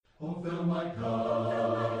Oh, fill my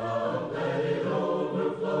cup, let it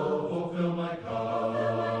overflow. Oh, fill my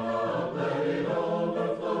cup, let it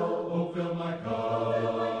overflow. Oh, fill my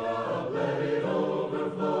cup, let it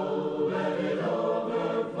overflow. Let it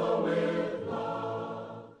overflow with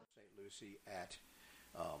love. St. Lucie at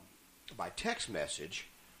by text message.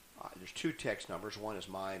 There's two text numbers. One is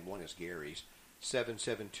mine, one is Gary's.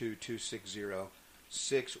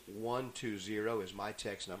 772-260-6120 is my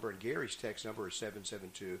text number, and Gary's text number is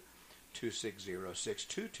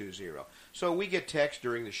 772-260-6220. So we get text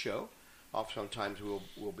during the show. Sometimes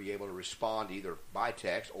we'll be able to respond either by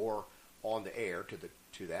text or on the air to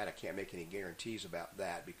that. I can't make any guarantees about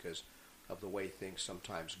that because of the way things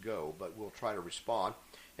sometimes go, but we'll try to respond.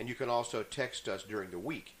 And you can also text us during the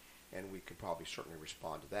week, and we can probably certainly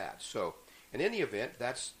respond to that. So in any event,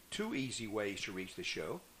 that's two easy ways to reach the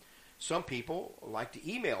show. Some people like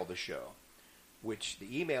to email the show, which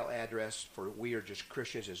the email address for We Are Just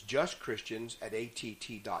Christians is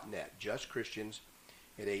justchristians@att.net.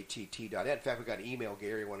 Justchristians@att.net. In fact, we got an email,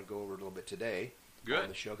 Gary, I want to go over a little bit today. Good. On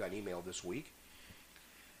the show, got an email this week.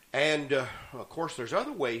 And, of course, there's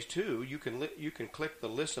other ways, too. You can click the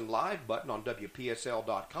Listen Live button on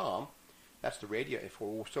WPSL.com. That's the radio.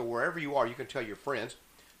 So wherever you are, you can tell your friends.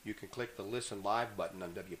 You can click the Listen Live button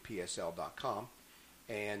on WPSL.com,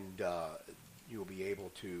 and you'll be able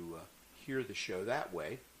to hear the show that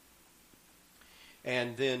way.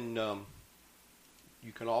 And then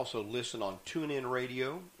you can also listen on TuneIn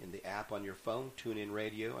Radio in the app on your phone, TuneIn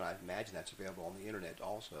Radio, and I imagine that's available on the Internet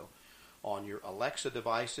also. On your Alexa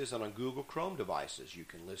devices and on Google Chrome devices, you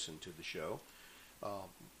can listen to the show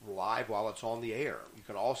live while it's on the air. You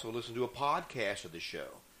can also listen to a podcast of the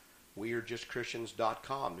show.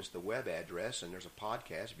 WeAreJustChristians.com is the web address, and there's a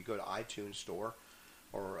podcast. If you go to iTunes Store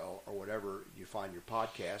or whatever you find your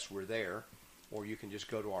podcast, we're there. Or you can just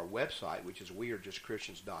go to our website, which is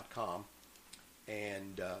WeAreJustChristians.com,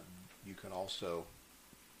 and you can also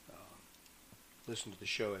listen to the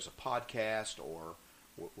show as a podcast or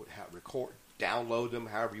record, download them,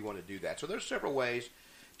 however you want to do that. So there's several ways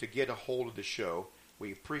to get a hold of the show.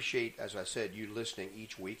 We appreciate, as I said, you listening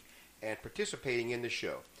each week and participating in the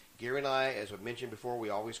show. Gary and I, as I've mentioned before, we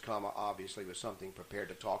always come, obviously, with something prepared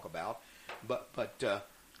to talk about. But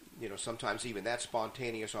sometimes even that's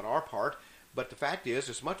spontaneous on our part. But the fact is,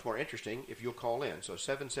 it's much more interesting if you'll call in. So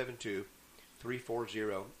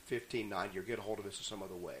 772-340-1590, or get a hold of us in some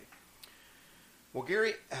other way. Well,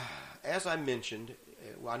 Gary, as I mentioned,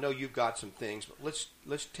 I know you've got some things, but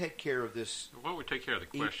let's take care of this. Why don't we take care of the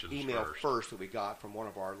questions email first that we got from one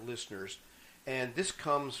of our listeners. And this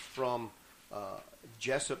comes from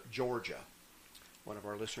Jessup, Georgia. One of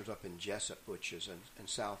our listeners up in Jessup, which is in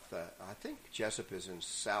south, I think Jessup is in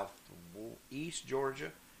southeast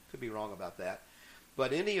Georgia. Could be wrong about that.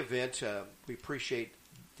 But in any event, we appreciate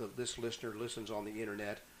this listener listens on the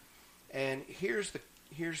internet. And here's the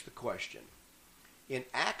question. In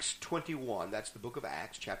Acts 21, that's the book of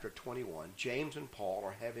Acts, chapter 21, James and Paul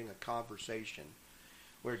are having a conversation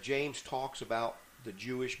where James talks about the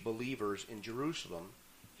Jewish believers in Jerusalem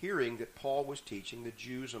hearing that Paul was teaching the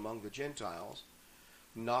Jews among the Gentiles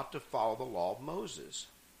not to follow the law of Moses.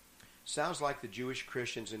 Sounds like the Jewish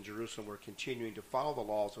Christians in Jerusalem were continuing to follow the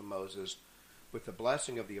laws of Moses with the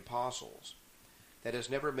blessing of the apostles. That has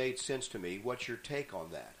never made sense to me. What's your take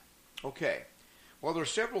on that? Okay. Well, there are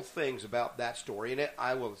several things about that story, and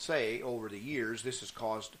I will say over the years this has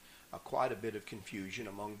caused quite a bit of confusion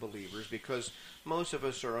among believers because most of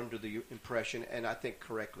us are under the impression, and I think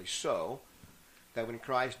correctly so, that when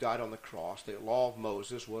Christ died on the cross, the law of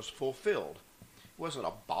Moses was fulfilled. It wasn't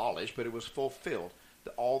abolished, but it was fulfilled.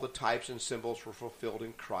 All the types and symbols were fulfilled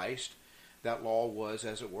in Christ. That law was,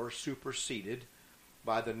 as it were, superseded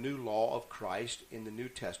by the new law of Christ in the New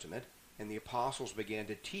Testament, and the apostles began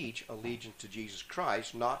to teach allegiance to Jesus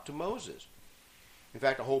Christ, not to Moses. In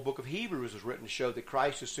fact, the whole book of Hebrews is written to show that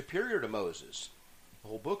Christ is superior to Moses. The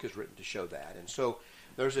whole book is written to show that. And so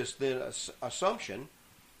there's this then assumption,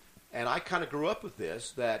 and I kind of grew up with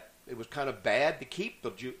this, that it was kind of bad to keep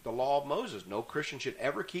the law of Moses. No Christian should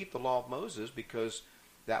ever keep the law of Moses because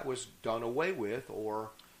that was done away with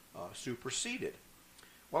or superseded.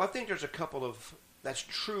 Well, I think there's a couple of, that's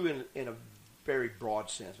true in a very broad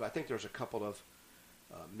sense, but I think there's a couple of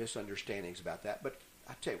misunderstandings about that. But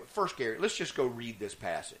I tell you what, first, Gary, let's just go read this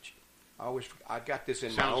passage. I've got this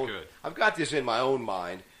in my own. Good. I've got this in my own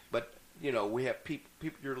mind, but we have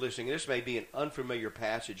people you're listening. This may be an unfamiliar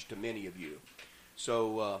passage to many of you.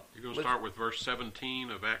 So you're going to start with verse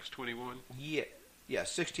 17 of Acts 21. Yeah,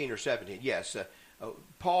 16 or 17. Yes,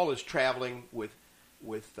 Paul is traveling with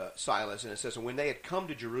Silas, and it says, and when they had come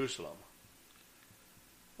to Jerusalem.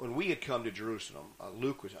 when we had come to Jerusalem,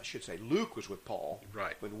 Luke was with Paul.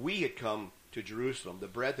 Right. When we had come to Jerusalem, the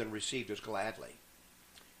brethren received us gladly.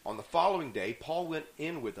 On the following day, Paul went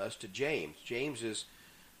in with us to James. James is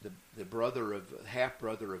the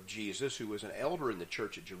half-brother of Jesus, who was an elder in the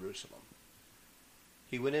church at Jerusalem.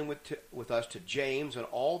 He went in with us to James, and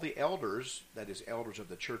all the elders, that is, elders of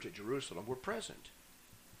the church at Jerusalem, were present.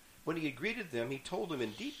 When he had greeted them, he told them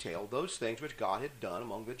in detail those things which God had done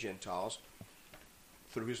among the Gentiles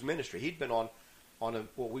through his ministry. He'd been on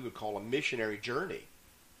what we would call a missionary journey,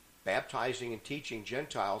 baptizing and teaching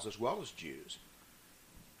Gentiles as well as Jews.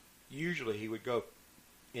 Usually he would go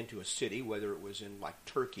into a city, whether it was in like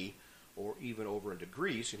Turkey or even over into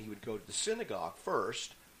Greece, and he would go to the synagogue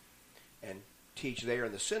first and teach there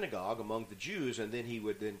in the synagogue among the Jews, and then he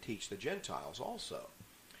would then teach the Gentiles also.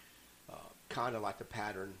 Kind of like the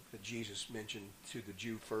pattern that Jesus mentioned to the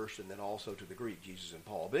Jew first and then also to the Greek, Jesus and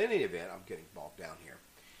Paul. But in any event, I'm getting bogged down here.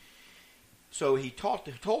 So he told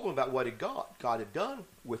them about what God had done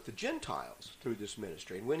with the Gentiles through this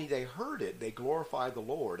ministry. And when they heard it, they glorified the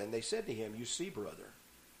Lord. And they said to him, "You see, brother,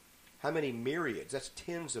 how many myriads, that's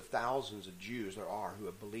tens of thousands of Jews there are who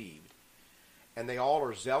have believed. And they all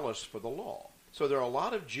are zealous for the law." So there are a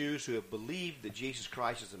lot of Jews who have believed that Jesus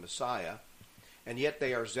Christ is the Messiah, and yet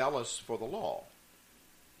they are zealous for the law.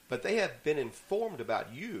 But they have been informed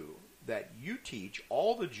about you, that you teach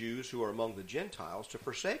all the Jews who are among the Gentiles to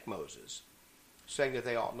forsake Moses, saying that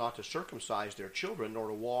they ought not to circumcise their children, nor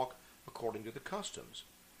to walk according to the customs.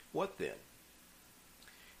 What then?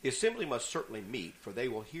 The assembly must certainly meet, for they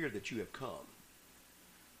will hear that you have come.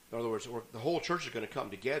 In other words, the whole church is going to come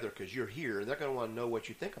together because you're here, and they're going to want to know what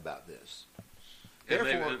you think about this.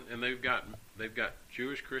 And they've got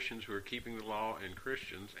Jewish Christians who are keeping the law, and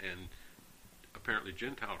Christians, and apparently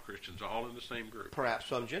Gentile Christians, all in the same group. Perhaps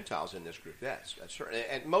some Gentiles in this group. That's certain,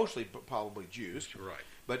 and mostly probably Jews. Right.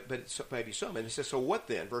 But maybe some. And it says, so what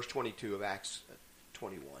then? Verse 22 of Acts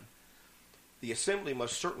 21. The assembly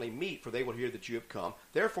must certainly meet, for they will hear that you have come.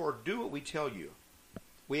 Therefore, do what we tell you.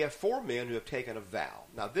 We have 4 men who have taken a vow.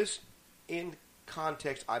 Now, this, in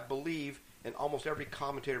context, I believe, and almost every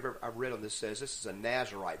commentator I've read on this says this is a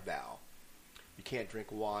Nazirite vow. You can't drink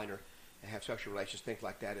wine or have sexual relations, things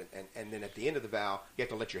like that. And then at the end of the vow, you have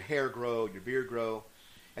to let your hair grow, your beard grow.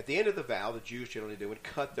 At the end of the vow, the Jews generally do would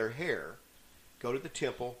cut their hair, go to the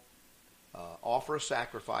temple, offer a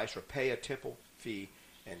sacrifice or pay a temple fee,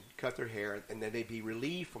 and cut their hair, and then they'd be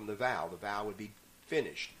relieved from the vow. The vow would be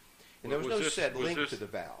finished. And there was no set link to the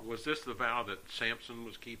vow. Was this the vow that Samson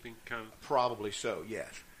was keeping, kind of? Probably so, yes.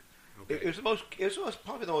 Okay. It was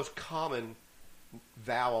probably the most common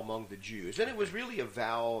vow among the Jews. And it was really a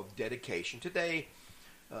vow of dedication. Today,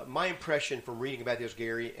 my impression from reading about this,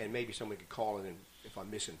 Gary, and maybe someone could call in if I'm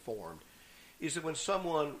misinformed, is that when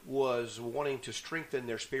someone was wanting to strengthen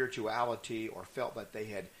their spirituality or felt that they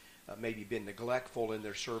had maybe been neglectful in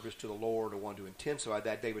their service to the Lord or wanted to intensify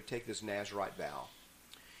that, they would take this Nazirite vow.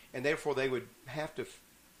 And therefore they would have to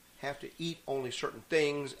eat only certain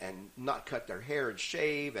things and not cut their hair and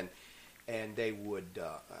shave, and they would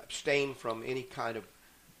abstain from any kind of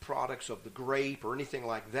products of the grape or anything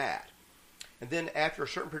like that. And then after a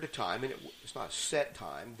certain period of time, and it's not a set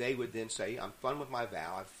time, they would then say, I'm done with my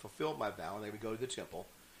vow, I've fulfilled my vow, and they would go to the temple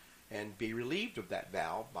and be relieved of that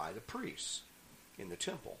vow by the priests in the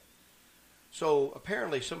temple. So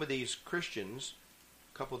apparently some of these Christians,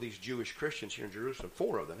 a couple of these Jewish Christians here in Jerusalem,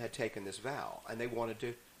 4 of them had taken this vow, and they wanted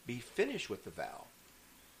to be finished with the vow.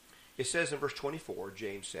 It says in verse 24,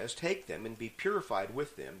 James says, take them and be purified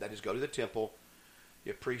with them. That is, go to the temple.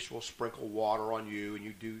 The priest will sprinkle water on you, and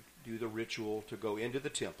you do the ritual to go into the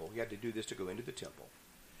temple. You have to do this to go into the temple.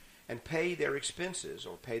 And pay their expenses,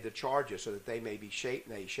 or pay the charges, so that they may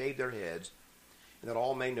shave their heads, and that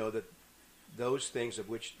all may know that those things of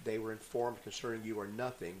which they were informed concerning you are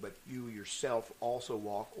nothing, but you yourself also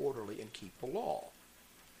walk orderly and keep the law.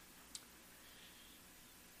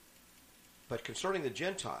 But concerning the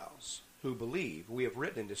Gentiles who believe, we have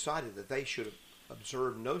written and decided that they should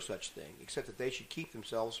observe no such thing, except that they should keep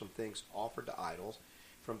themselves from things offered to idols,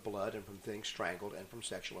 from blood, and from things strangled, and from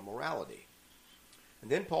sexual immorality.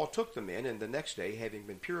 And then Paul took them in, and the next day, having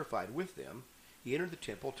been purified with them, he entered the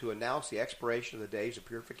temple to announce the expiration of the days of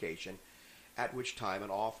purification, at which time an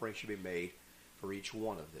offering should be made for each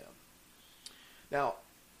one of them. Now,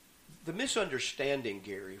 the misunderstanding,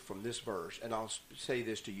 Gary, from this verse, and I'll say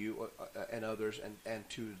this to you and others and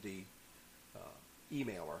to the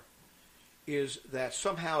emailer, is that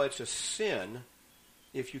somehow it's a sin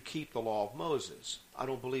if you keep the law of Moses. I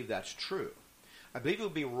don't believe that's true. I believe it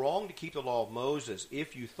would be wrong to keep the law of Moses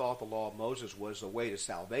if you thought the law of Moses was the way to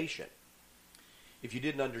salvation. If you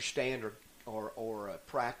didn't understand or or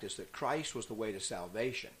practice that Christ was the way to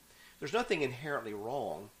salvation. There's nothing inherently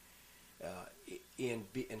wrong in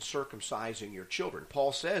circumcising your children.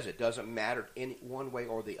 Paul says it doesn't matter in one way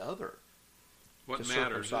or the other to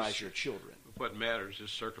circumcise your children. What matters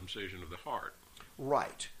is circumcision of the heart.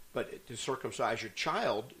 Right. But to circumcise your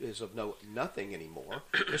child is of nothing anymore,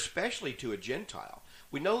 especially to a Gentile.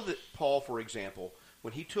 We know that Paul, for example,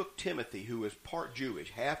 when he took Timothy, who was part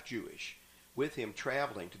Jewish, half Jewish, with him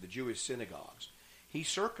traveling to the Jewish synagogues, he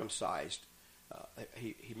circumcised,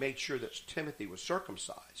 he made sure that Timothy was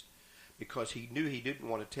circumcised because he knew he didn't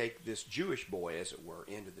want to take this Jewish boy, as it were,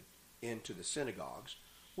 into the synagogues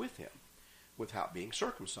with him without being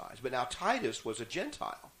circumcised. But now Titus was a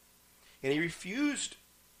Gentile, and he refused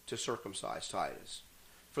to circumcise Titus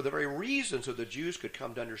for the very reason so the Jews could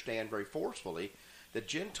come to understand very forcefully that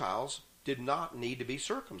Gentiles did not need to be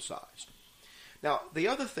circumcised. Now, the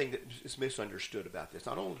other thing that is misunderstood about this,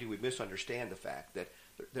 not only do we misunderstand the fact that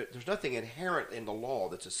there's nothing inherent in the law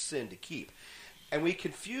that's a sin to keep, and we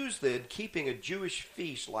confuse then keeping a Jewish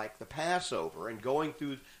feast like the Passover and going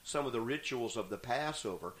through some of the rituals of the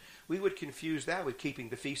Passover, we would confuse that with keeping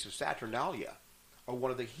the Feast of Saturnalia, or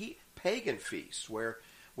one of the pagan feasts where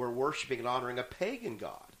we're worshiping and honoring a pagan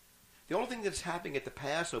god. The only thing that's happening at the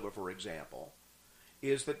Passover, for example,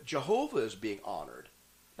 is that Jehovah is being honored.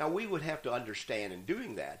 Now, we would have to understand in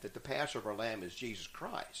doing that the Passover lamb is Jesus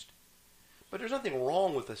Christ. But there's nothing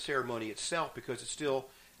wrong with the ceremony itself because it's still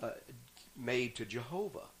made to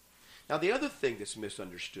Jehovah. Now, the other thing that's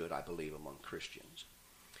misunderstood, I believe, among Christians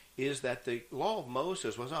is that the law of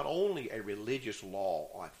Moses was not only a religious law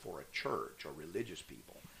like for a church or religious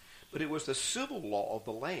people, but it was the civil law of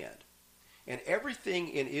the land. And everything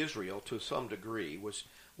in Israel, to some degree, was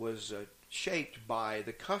shaped by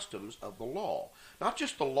the customs of the law. Not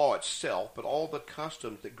just the law itself, but all the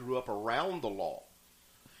customs that grew up around the law.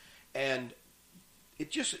 And it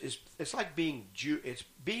just is, it's like being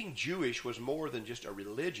Jewish was more than just a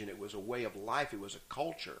religion. It was a way of life. It was a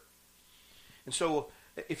culture. And so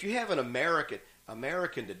if you have an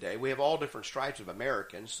American today, we have all different stripes of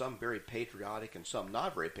Americans, some very patriotic and some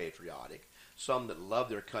not very patriotic, some that love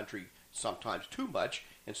their country sometimes too much,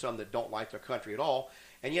 and some that don't like their country at all.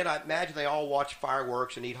 And yet I imagine they all watch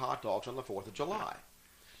fireworks and eat hot dogs on the 4th of July.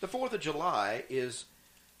 The 4th of July is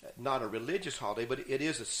not a religious holiday, but it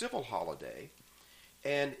is a civil holiday.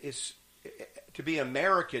 And to be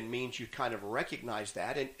American means you kind of recognize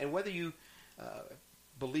that. And whether you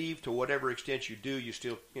believe to whatever extent you do, you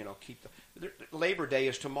still keep the Labor Day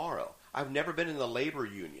is tomorrow. I've never been in the labor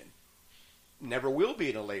union. Never will be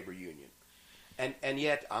in a labor union. And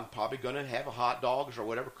yet I'm probably going to have a hot dogs or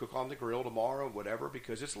whatever, cook on the grill tomorrow, whatever,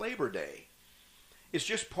 because it's Labor Day. It's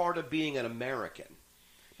just part of being an American.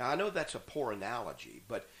 Now, I know that's a poor analogy,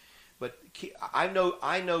 but I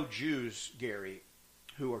know Jews, Gary,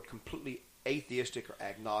 who are completely atheistic or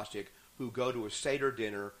agnostic, who go to a Seder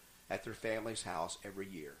dinner at their family's house every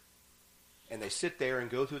year. And they sit there and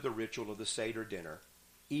go through the ritual of the Seder dinner,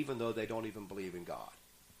 even though they don't even believe in God.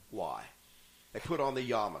 Why? They put on the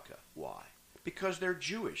yarmulke. Why? Because they're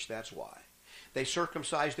Jewish, that's why. They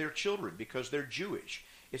circumcise their children because they're Jewish.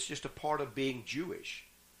 It's just a part of being Jewish.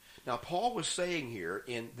 Now, Paul was saying here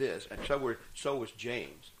in this, and so was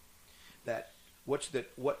James, that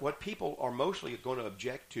what people are mostly going to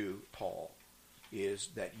object to, Paul, is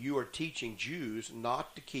that you are teaching Jews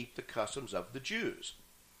not to keep the customs of the Jews,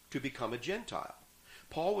 to become a Gentile.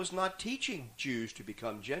 Paul was not teaching Jews to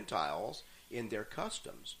become Gentiles in their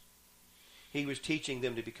customs. He was teaching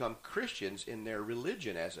them to become Christians in their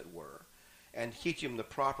religion, as it were, and teach them the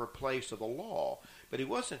proper place of the law. But he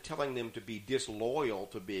wasn't telling them to be disloyal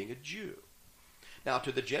to being a Jew. Now,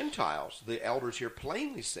 to the Gentiles, the elders here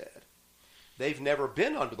plainly said, they've never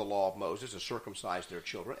been under the law of Moses to circumcise their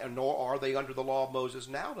children, and nor are they under the law of Moses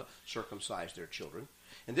now to circumcise their children.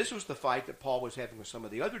 And this was the fight that Paul was having with some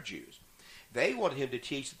of the other Jews. They wanted him to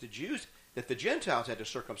teach that the Gentiles had to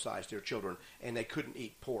circumcise their children, and they couldn't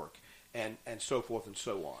eat pork. And so forth and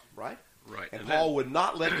so on, right? Right. And Paul would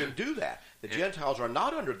not let them do that. The Gentiles are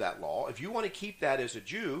not under that law. If you want to keep that as a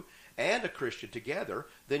Jew and a Christian together,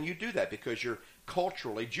 then you do that because you're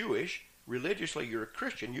culturally Jewish, religiously you're a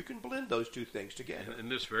Christian. You can blend those two things together.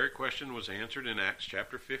 And this very question was answered in Acts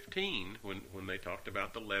chapter 15 when they talked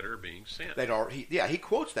about the letter being sent. He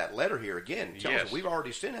quotes that letter here again. He tells Yes. us we've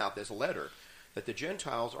already sent out this letter that the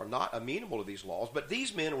Gentiles are not amenable to these laws, but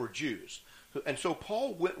these men were Jews. And so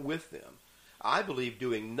Paul went with them, I believe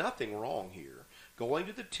doing nothing wrong here, going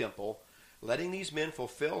to the temple, letting these men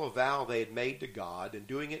fulfill a vow they had made to God, and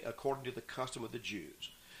doing it according to the custom of the Jews.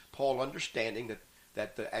 Paul understanding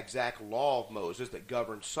that the exact law of Moses that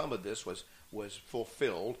governed some of this was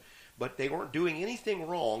fulfilled, But they weren't doing anything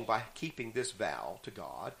wrong by keeping this vow to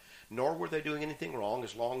God, nor were they doing anything wrong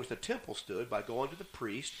as long as the temple stood by going to the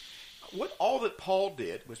priest. All that Paul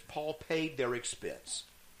did was Paul paid their expense.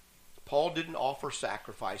 Paul didn't offer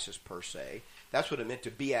sacrifices per se. That's what it meant to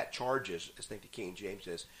be at charges. I think the King James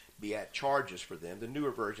says be at charges for them. The newer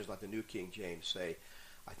versions, like the New King James, say,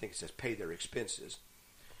 I think it says pay their expenses.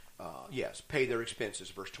 Yes, pay their expenses,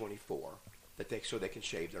 verse 24, so they can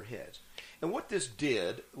shave their heads. And what this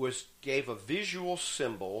did was gave a visual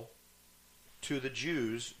symbol to the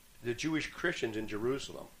Jews, the Jewish Christians in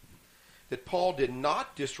Jerusalem, that Paul did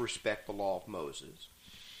not disrespect the law of Moses.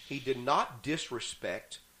 He did not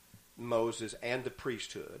disrespect Moses and the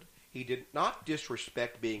priesthood. He did not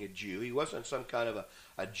disrespect being a Jew. He wasn't some kind of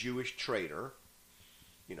a Jewish traitor,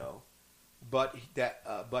 but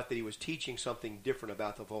that he was teaching something different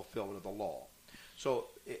about the fulfillment of the law. So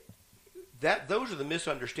those are the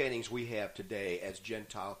misunderstandings we have today as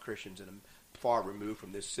Gentile Christians and far removed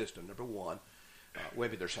from this system. Number one,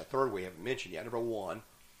 maybe there's a third we haven't mentioned yet. Number one,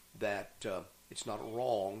 that it's not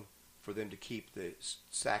wrong for them to keep the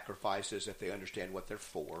sacrifices if they understand what they're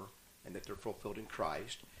for and that they're fulfilled in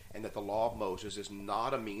Christ, and that the law of Moses is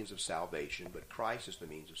not a means of salvation, but Christ is the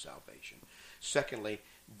means of salvation. Secondly,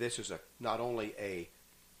 this is not only a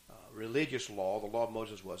religious law. The law of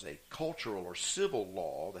Moses was a cultural or civil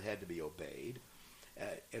law that had to be obeyed.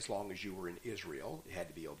 As long as you were in Israel, it had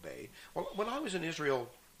to be obeyed. Well, when I was in Israel,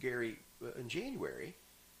 Gary, in January,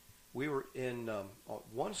 we were in,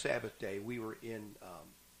 one Sabbath day, we were in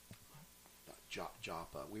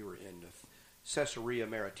Joppa. We were in Caesarea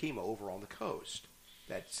Maritima over on the coast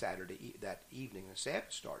that evening the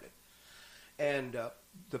Sabbath started. And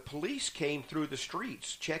the police came through the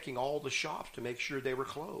streets checking all the shops to make sure they were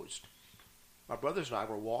closed. My brothers and I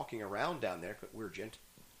were walking around down there, but we were Gentiles.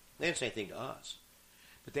 They didn't say anything to us.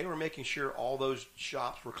 But they were making sure all those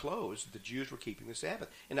shops were closed. The Jews were keeping the Sabbath.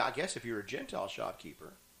 And I guess if you're a Gentile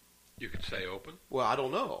shopkeeper, you could stay open. Well, I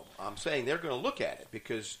don't know. I'm saying they're going to look at it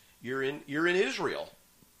because you're in Israel,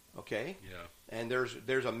 okay? Yeah. And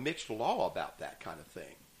there's a mixed law about that kind of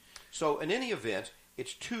thing. So in any event,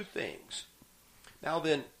 it's two things. Now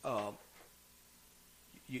then,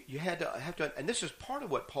 you have to, and this is part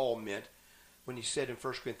of what Paul meant when he said in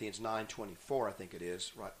 1 Corinthians 9:24, I think it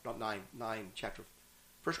is, right? Not 9 chapter.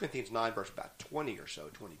 1 Corinthians 9, verse about 20 or so,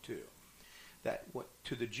 22, that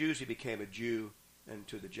to the Jews he became a Jew, and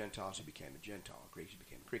to the Gentiles he became a Gentile. Greeks he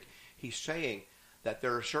became a Greek. He's saying that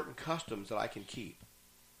there are certain customs that I can keep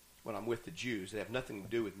when I'm with the Jews that have nothing to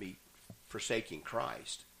do with me forsaking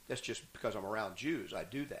Christ. That's just because I'm around Jews. I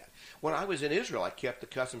do that. When I was in Israel, I kept the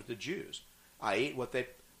customs of the Jews. I ate what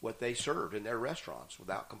they served in their restaurants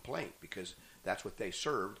without complaint because that's what they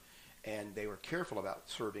served, and they were careful about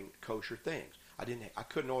serving kosher things. I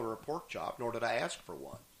couldn't order a pork chop, nor did I ask for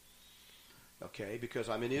one. Okay, because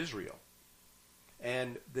I'm in Israel.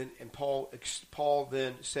 And Paul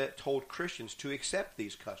then told Christians to accept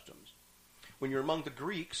these customs. When you're among the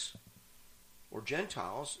Greeks or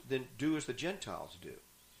Gentiles, then do as the Gentiles do.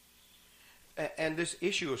 And this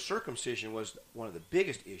issue of circumcision was one of the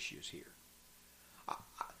biggest issues here.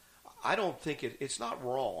 I don't think it's not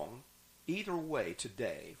wrong either way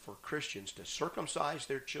today for Christians to circumcise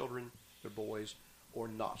their children, their boys, or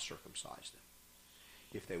not circumcise them.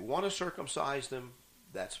 If they want to circumcise them,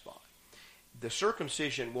 that's fine. The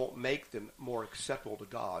circumcision won't make them more acceptable to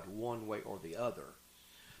God one way or the other.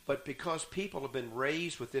 But because people have been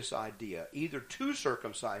raised with this idea, either to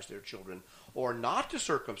circumcise their children or not to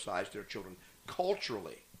circumcise their children,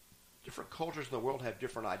 culturally, different cultures in the world have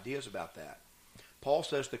different ideas about that. Paul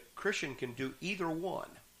says the Christian can do either one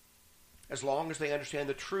as long as they understand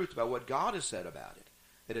the truth about what God has said about it,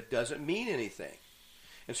 that it doesn't mean anything.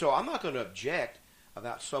 And so I'm not going to object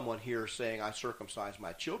about someone here saying I circumcise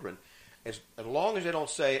my children as long as they don't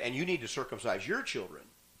say, and you need to circumcise your children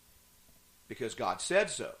because God said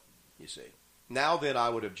so, you see. Now then I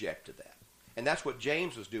would object to that. And that's what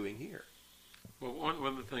James was doing here. Well, one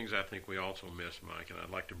of the things I think we also miss, Mike, and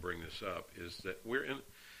I'd like to bring this up, is that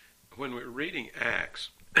when we're reading Acts,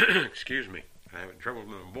 excuse me, I'm having trouble with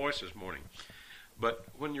my voice this morning, but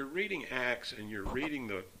when you're reading Acts and you're reading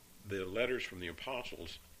the letters from the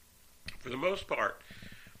apostles, for the most part,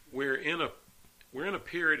 we're in a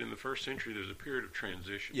period in the first century. There's a period of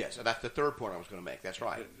transition. Yes, and that's the third point I was going to make. That's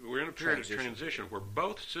right. We're in a period of transition where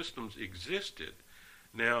both systems existed.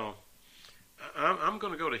 Now, I'm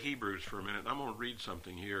going to go to Hebrews for a minute. I'm going to read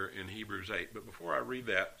something here in Hebrews 8. But before I read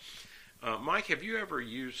that, Mike, have you ever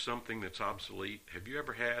used something that's obsolete? Have you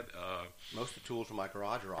ever had... Most of the tools in my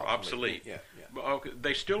garage are obsolete. Yeah. Okay,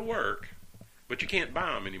 they still work, but you can't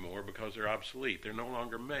buy them anymore because they're obsolete. They're no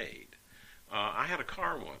longer made. I had a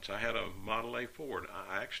car once. I had a Model A Ford.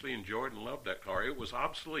 I actually enjoyed and loved that car. It was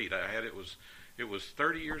obsolete. It was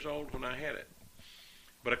 30 years old when I had it,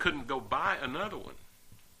 but I couldn't go buy another one.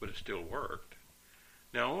 But it still worked.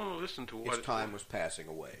 Now I want to listen to what its time was passing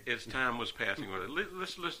away. Its time was passing away.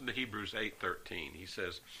 Let's listen to Hebrews 8:13. He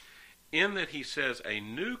says, "In that he says a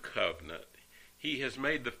new covenant, he has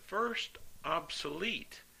made the first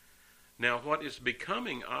obsolete. Now what is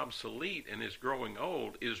becoming obsolete and is growing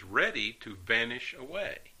old is ready to vanish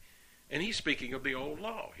away." And he's speaking of the old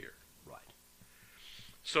law here. Right.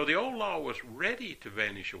 So the old law was ready to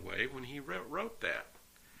vanish away when he wrote that.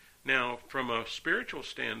 Now, from a spiritual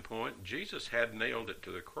standpoint, Jesus had nailed it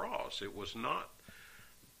to the cross. It was not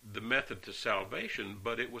the method to salvation,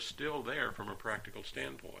 but it was still there from a practical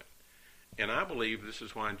standpoint. And I believe this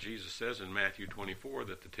is why Jesus says in Matthew 24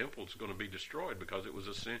 that the temple is going to be destroyed, because it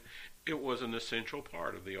was an essential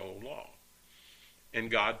part of the old law.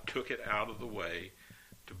 And God took it out of the way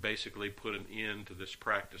to basically put an end to this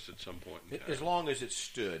practice at some point in time. As long as it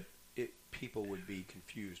stood, people would be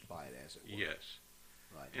confused by it, as it were. Yes.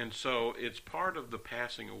 Right. And so it's part of the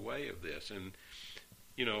passing away of this. And,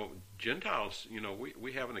 Gentiles,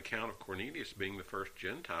 we have an account of Cornelius being the first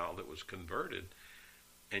Gentile that was converted.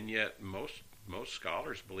 And yet most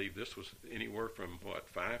scholars believe this was anywhere from,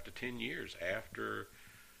 5 to 10 years after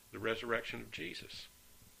the resurrection of Jesus.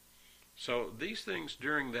 So these things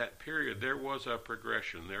during that period, there was a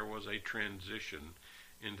progression. There was a transition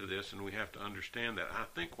into this, and we have to understand that. I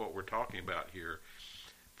think what we're talking about here,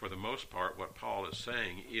 for the most part, what Paul is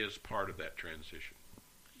saying is part of that transition.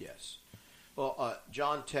 Yes. Well,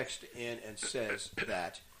 John texts in and says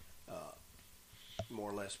that more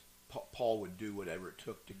or less Paul would do whatever it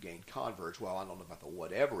took to gain converts. Well, I don't know about the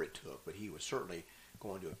whatever it took, but he was certainly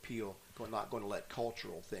going to appeal, not going to let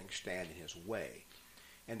cultural things stand in his way.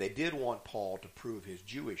 And they did want Paul to prove his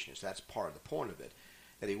Jewishness. That's part of the point of it,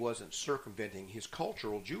 that he wasn't circumventing his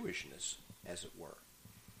cultural Jewishness, as it were.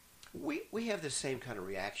 We have the same kind of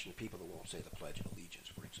reaction to people that won't say the Pledge of Allegiance,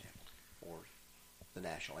 for example, or the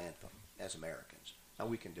national anthem as Americans. Now,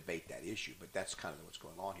 we can debate that issue, but that's kind of what's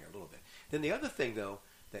going on here a little bit. Then the other thing, though,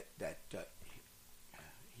 that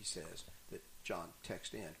he says, that John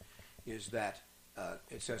texts in, is that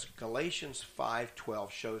it says Galatians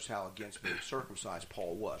 5:12 shows how against being circumcised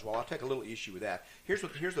Paul was. Well, I'll take a little issue with that. Here's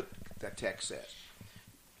what that text says.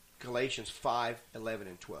 Galatians 5:11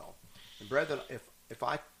 and 12. And brethren, if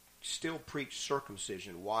I still preach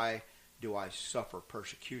circumcision, why do I suffer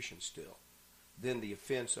persecution still? Then the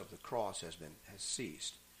offense of the cross has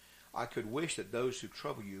ceased. I could wish that those who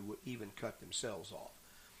trouble you would even cut themselves off.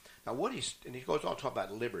 Now, and he goes on to talk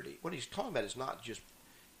about liberty. What he's talking about is not just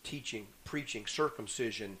preaching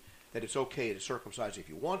circumcision, that it's okay to circumcise if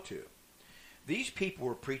you want to. These people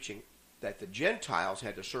were preaching that the Gentiles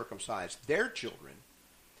had to circumcise their children,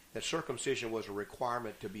 that circumcision was a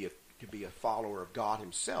requirement to be a follower of God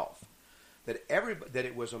himself, that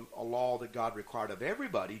it was a law that God required of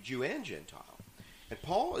everybody, Jew and Gentile. And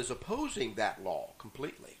Paul is opposing that law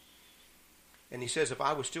completely. And he says, if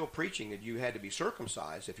I was still preaching that you had to be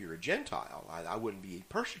circumcised if you're a Gentile, I wouldn't be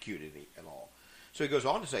persecuted at all. So he goes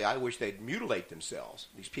on to say, I wish they'd mutilate themselves,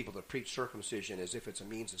 these people that preach circumcision as if it's a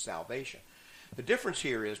means of salvation. The difference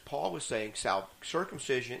here is Paul was saying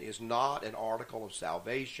circumcision is not an article of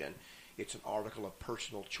salvation. It's an article of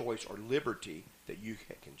personal choice or liberty that you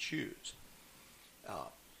can choose.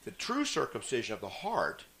 The true circumcision of the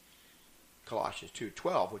heart, Colossians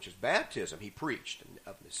 2:12, which is baptism, he preached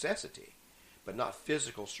of necessity, but not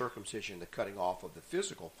physical circumcision, the cutting off of the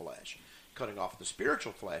physical flesh. Cutting off the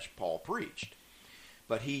spiritual flesh, Paul preached.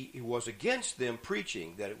 But he was against them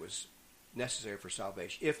preaching that it was necessary for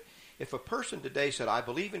salvation. If a person today said, I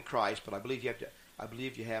believe in Christ, but I believe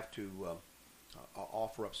you have to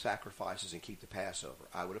offer up sacrifices and keep the Passover,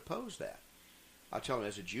 I would oppose that. I tell them,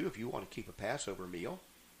 as a Jew, if you want to keep a Passover meal,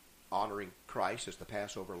 honoring Christ as the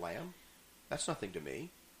Passover lamb, that's nothing to me.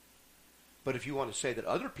 But if you want to say that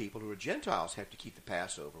other people who are Gentiles have to keep the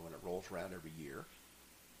Passover when it rolls around every year,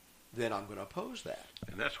 then I'm going to oppose that.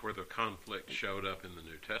 And that's where the conflict showed up in the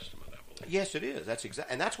New Testament, I believe. Yes, it is.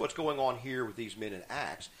 And that's what's going on here with these men in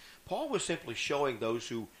Acts. Paul was simply showing those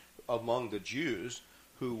who, among the Jews,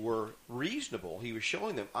 who were reasonable, he was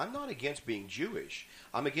showing them, I'm not against being Jewish.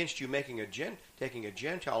 I'm against you taking a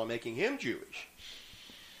Gentile and making him Jewish.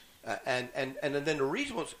 And then the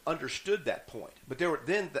reasonable understood that point. But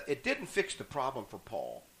it didn't fix the problem for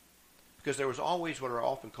Paul. Because there was always what are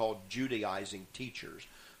often called Judaizing teachers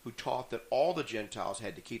who taught that all the Gentiles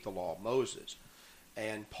had to keep the law of Moses.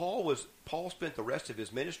 And Paul spent the rest of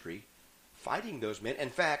his ministry fighting those men. In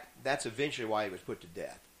fact, that's eventually why he was put to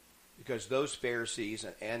death. because those Pharisees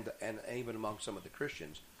and even among some of the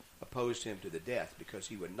Christians opposed him to the death because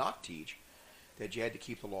he would not teach that you had to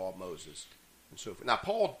keep the law of Moses and so forth. Now,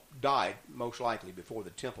 Paul died most likely before the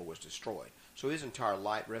temple was destroyed. So his entire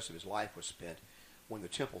life, rest of his life was spent when the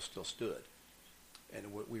temple still stood. And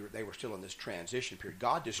they were still in this transition period.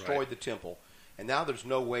 God destroyed the temple, and now there's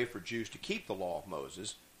no way for Jews to keep the law of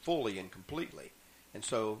Moses fully and completely. And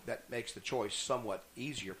so that makes the choice somewhat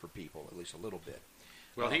easier for people, at least a little bit.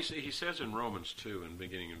 Well, he says in Romans 2, and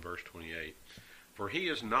beginning in verse 28, "For he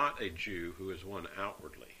is not a Jew who is one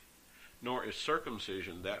outwardly, nor is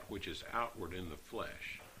circumcision that which is outward in the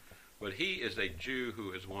flesh. But he is a Jew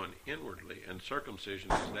who is one inwardly, and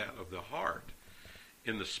circumcision is that of the heart,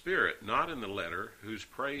 in the spirit, not in the letter, whose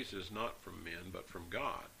praise is not from men, but from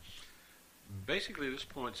God." Basically, this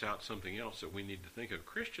points out something else that we need to think of.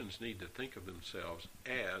 Christians need to think of themselves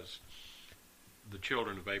as the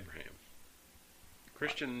children of Abraham.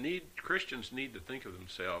 Christians need to think of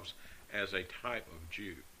themselves as a type of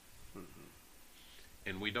Jew. Mm-hmm.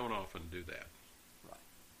 And we don't often do that. Right.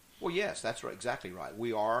 Well, yes, that's right, exactly right.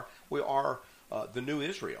 We are the new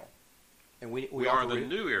Israel. And we are the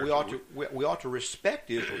new Israel. We ought to respect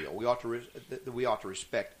Israel. We ought to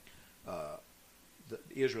respect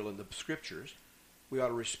Israel in the Scriptures. We ought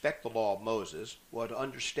to respect the law of Moses. We ought to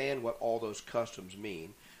understand what all those customs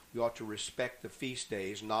mean. We ought to respect the feast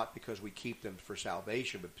days, not because we keep them for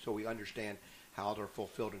salvation, but so we understand how they're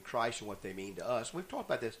fulfilled in Christ and what they mean to us. We've talked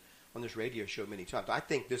about this on this radio show many times. I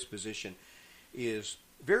think this position is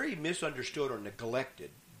very misunderstood or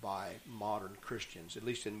neglected by modern Christians, at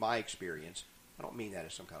least in my experience. I don't mean that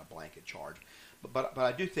as some kind of blanket charge, but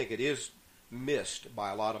I do think it is missed by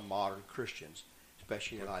a lot of modern Christians,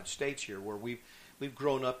 especially in the United States here, where we've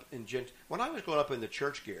grown up in when I was growing up in the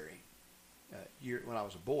church, Gary, when I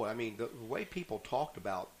was a boy, I mean, the way people talked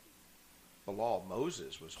about the law of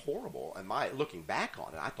Moses was horrible. And looking back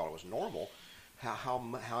on it, I thought it was normal how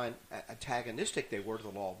antagonistic they were to the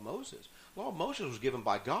law of Moses. The law of Moses was given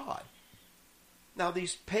by God. Now,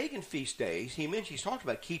 these pagan feast days, he's talked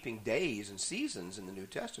about keeping days and seasons in the New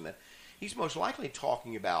Testament. He's most likely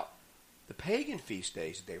talking about the pagan feast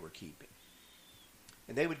days that they were keeping.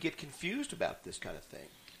 And they would get confused about this kind of thing.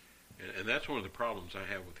 And that's one of the problems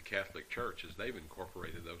I have with the Catholic Church is they've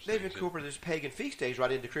incorporated those things. They've incorporated these pagan feast days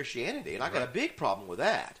right into Christianity, and I got a big problem with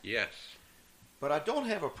that. Yes. But I don't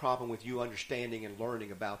have a problem with you understanding and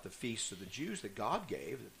learning about the feasts of the Jews that God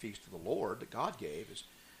gave, the feast of the Lord that God gave,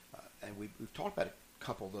 and we've talked about a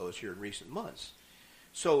couple of those here in recent months.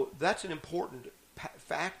 So that's an important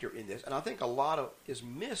factor in this, and I think a lot of is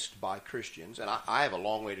missed by Christians, and I have a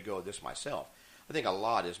long way to go with this myself. I think a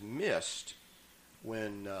lot is missed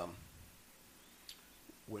when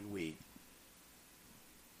we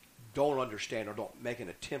don't understand or don't make an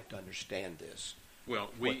attempt to understand this. Well,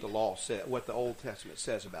 what the law says, what the Old Testament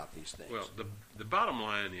says about these things. Well, the bottom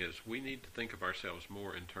line is we need to think of ourselves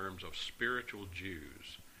more in terms of spiritual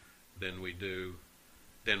Jews than we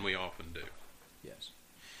often do. Yes.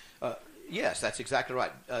 Yes, that's exactly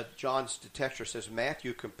right. John's texture says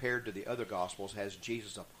Matthew, compared to the other Gospels, has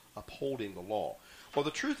Jesus upholding the law. Well,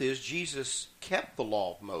 the truth is Jesus kept the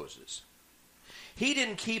law of Moses. He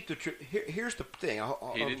didn't keep the... Here's the thing.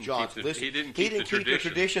 He didn't keep the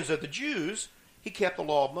traditions of the Jews. He kept the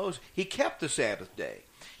law of Moses. He kept the Sabbath day.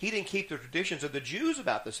 He didn't keep the traditions of the Jews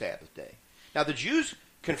about the Sabbath day. Now, the Jews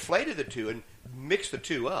conflated the two and mixed the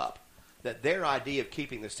two up. That their idea of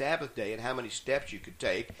keeping the Sabbath day and how many steps you could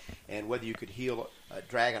take and whether you could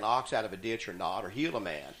drag an ox out of a ditch or not, or heal a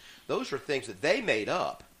man, those are things that they made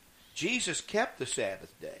up. Jesus kept the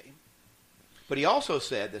Sabbath day. But he also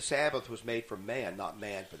said the Sabbath was made for man, not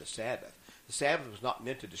man for the Sabbath. The Sabbath was not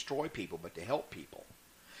meant to destroy people, but to help people.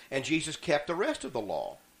 And Jesus kept the rest of the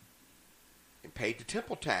law and paid the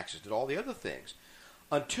temple taxes, did all the other things.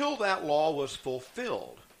 Until that law was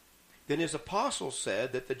fulfilled, then his apostles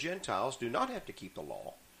said that the Gentiles do not have to keep the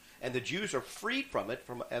law, and the Jews are freed from it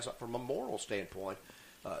from a moral standpoint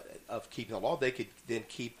of keeping the law. They could then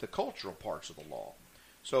keep the cultural parts of the law.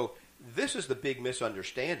 So this is the big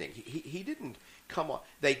misunderstanding. He didn't come on.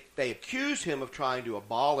 They accused him of trying to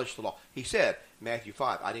abolish the law. He said, Matthew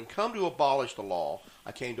 5, I didn't come to abolish the law.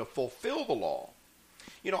 I came to fulfill the law.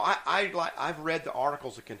 You know, I've read the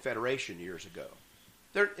Articles of Confederation years ago.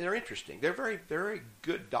 They're interesting. They're very, very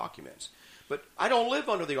good documents. But I don't live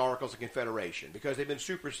under the Articles of Confederation because they've been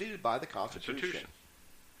superseded by the Constitution.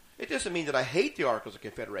 It doesn't mean that I hate the Articles of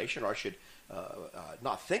Confederation or I should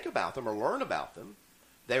not think about them or learn about them.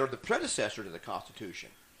 They are the predecessor to the Constitution.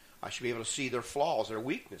 I should be able to see their flaws, their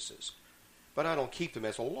weaknesses. But I don't keep them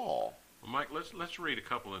as a law. Well, Mike, let's read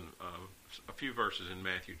a few verses in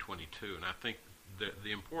Matthew 22, and I think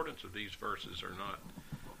the importance of these verses are not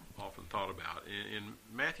often thought about. In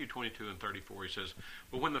Matthew 22 and 34, he says,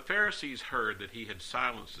 "But when the Pharisees heard that he had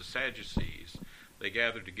silenced the Sadducees, they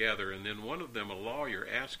gathered together, and then one of them, a lawyer,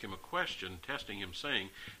 asked him a question, testing him,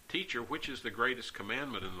 saying, 'Teacher, which is the greatest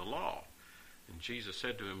commandment in the law?' And Jesus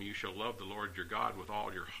said to him, 'You shall love the Lord your God with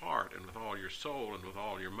all your heart and with all your soul and with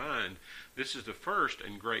all your mind. This is the first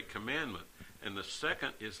and great commandment, and the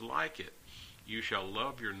second is like it. You shall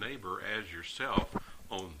love your neighbor as yourself.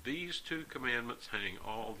 On these two commandments hang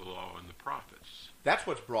all the law and the prophets.'" That's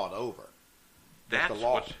what's brought over. That's the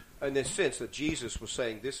law, what's... in the sense that Jesus was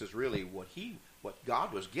saying this is really what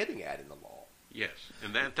God was getting at in the law. Yes,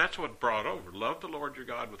 and that's what brought over. Love the Lord your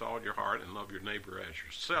God with all your heart and love your neighbor as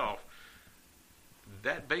yourself.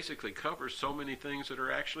 That basically covers so many things that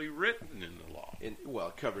are actually written in the law. It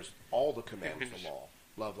covers all the commandments of the law.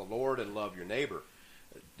 Love the Lord and love your neighbor.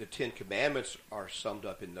 The 10 Commandments are summed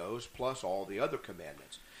up in those, plus all the other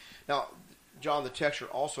commandments. Now, John the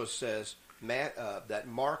texter also says that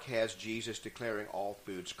Mark has Jesus declaring all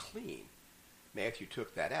foods clean. Matthew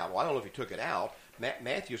took that out. Well, I don't know if he took it out.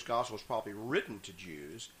 Matthew's gospel was probably written to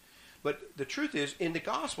Jews. But the truth is, in the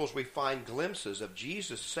Gospels, we find glimpses of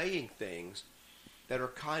Jesus saying things that are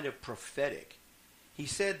kind of prophetic. He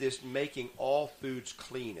said this, making all foods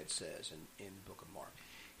clean, it says in the book of Mark.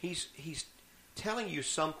 He's telling you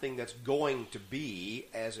something that's going to be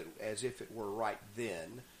as if it were right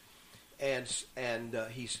then. And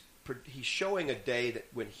he's showing a day that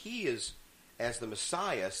when he is, as the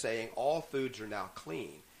Messiah, saying all foods are now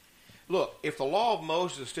clean. Look, if the law of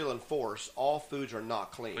Moses is still in force, all foods are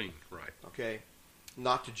not clean. Clean, right. Okay?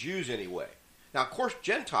 Not to Jews anyway. Now, of course,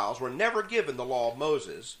 Gentiles were never given the law of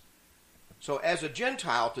Moses. So as a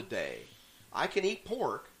Gentile today, I can eat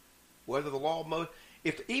pork, whether the law of Moses...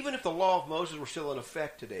 Even if the law of Moses were still in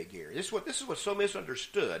effect today, Gary, this is what's so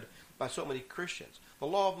misunderstood by so many Christians. The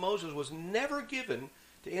law of Moses was never given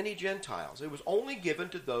to any Gentiles. It was only given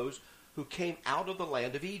to those who came out of the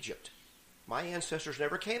land of Egypt. My ancestors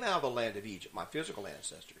never came out of the land of Egypt, my physical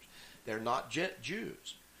ancestors. They're not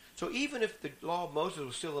Jews. So even if the law of Moses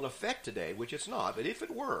was still in effect today, which it's not, but if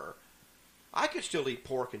it were, I could still eat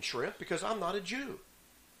pork and shrimp because I'm not a Jew.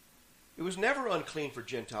 It was never unclean for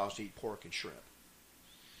Gentiles to eat pork and shrimp.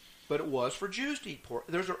 But it was for Jews to eat pork.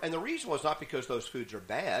 And the reason was not because those foods are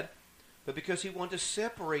bad, but because he wanted to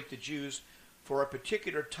separate the Jews for a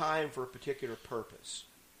particular time, for a particular purpose.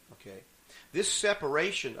 Okay? This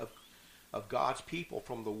separation of God's people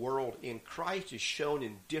from the world in Christ is shown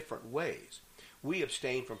in different ways. We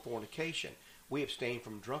abstain from fornication. We abstain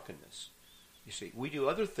from drunkenness. You see, we do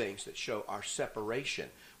other things that show our separation.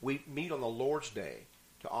 We meet on the Lord's Day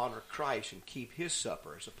to honor Christ and keep his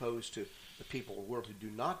supper, as opposed to the people of the world who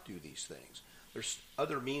do not do these things. There's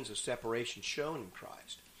other means of separation shown in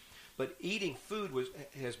Christ. But eating food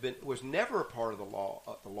was never a part of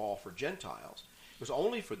the law for Gentiles. It was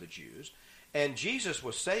only for the Jews. And Jesus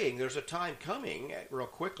was saying there's a time coming, real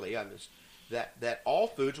quickly, that all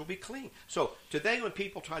foods will be clean. So today when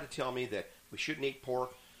people try to tell me that we shouldn't eat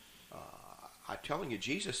pork, I'm telling you,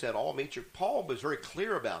 Jesus said all meats are... Paul was very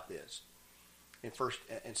clear about this in 2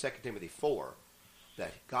 Timothy 4,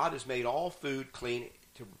 that God has made all food clean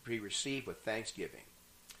to be received with thanksgiving.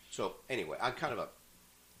 So anyway, I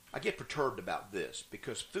get perturbed about this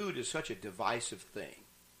because food is such a divisive thing.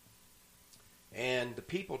 And the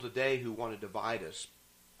people today who want to divide us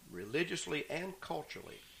religiously and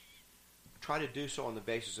culturally try to do so on the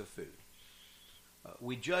basis of food.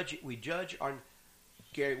 We judge our...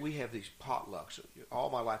 Gary, we have these potlucks. All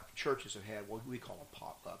my life, churches have had what we call them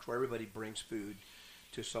potlucks, where everybody brings food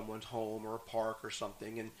to someone's home or a park or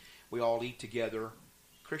something, and we all eat together.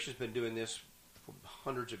 Christians have been doing this for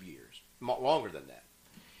hundreds of years, longer than that.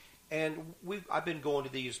 And I've been going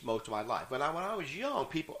to these most of my life. When I was young,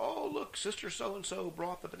 people, oh, look, Sister So-and-so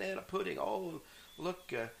brought the banana pudding. Oh,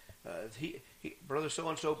 look, Brother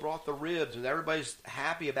So-and-so brought the ribs, and everybody's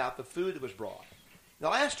happy about the food that was brought. In the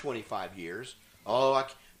last 25 years, oh, I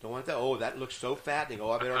don't want that. Oh, that looks so fattening. Oh,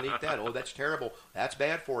 I better not eat that. Oh, that's terrible. That's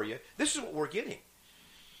bad for you. This is what we're getting.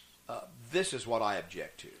 This is what I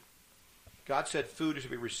object to. God said food is to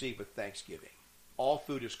be received with thanksgiving. All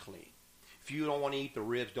food is clean. If you don't want to eat the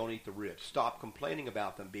ribs, don't eat the ribs. Stop complaining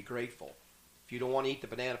about them. Be grateful. If you don't want to eat the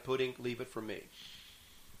banana pudding, leave it for me.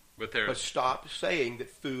 But stop saying that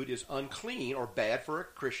food is unclean or bad for a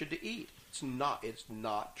Christian to eat. It's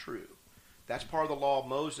not true. That's part of the law of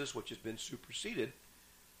Moses, which has been superseded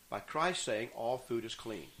by Christ saying all food is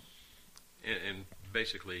clean. And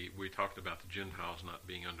basically, we talked about the Gentiles not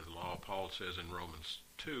being under the law. Paul says in Romans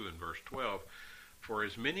 2 and verse 12, "For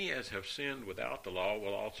as many as have sinned without the law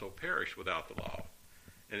will also perish without the law.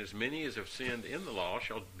 And as many as have sinned in the law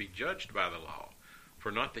shall be judged by the law.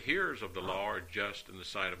 For not the hearers of the law are just in the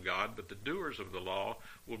sight of God, but the doers of the law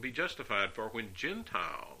will be justified. For when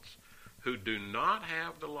Gentiles who do not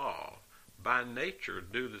have the law by nature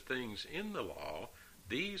do the things in the law,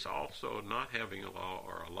 these also not having a law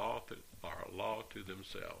are a law to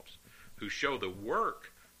themselves, who show the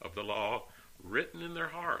work of the law written in their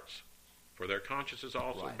hearts. For their consciences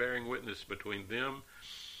also bearing witness between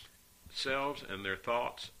themselves and their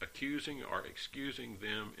thoughts, accusing or excusing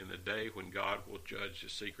them in the day when God will judge the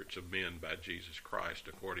secrets of men by Jesus Christ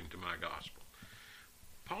according to my gospel.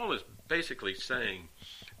 Paul is basically saying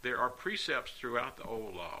there are precepts throughout the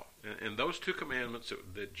old law, and those two commandments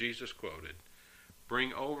that Jesus quoted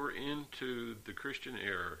bring over into the Christian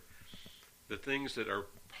era the things that are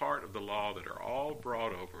part of the law that are all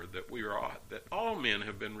brought over, that all men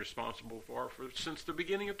have been responsible for since the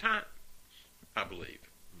beginning of time, I believe.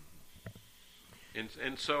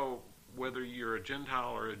 And so whether you're a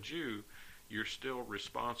Gentile or a Jew, you're still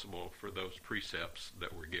responsible for those precepts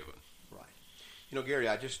that were given. Right. You know, Gary,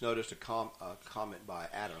 I just noticed a comment by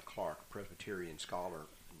Adam Clark, a Presbyterian scholar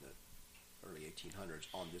in the early 1800s,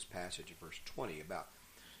 on this passage in verse 20 about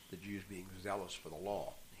the Jews being zealous for the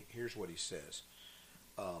law. Here's what he says.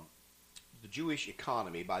 The Jewish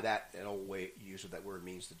economy, by that, an old way use of that word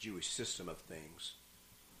means the Jewish system of things,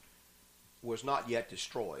 was not yet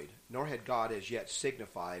destroyed, nor had God as yet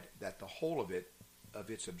signified that the whole of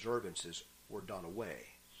its observances were done away.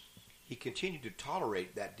 He continued to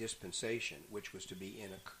tolerate that dispensation, which was to be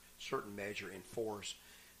in a certain measure in force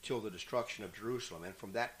till the destruction of Jerusalem. And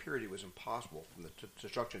from that period it was impossible, from the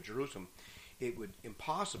destruction of Jerusalem, it would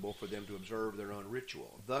impossible for them to observe their own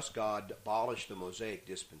ritual. Thus God abolished the Mosaic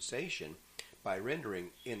dispensation by rendering,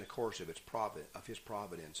 in the course of his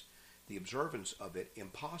providence, the observance of it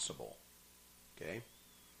impossible. Okay?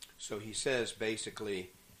 So he says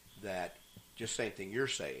basically that, just same thing you're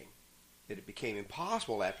saying, that it became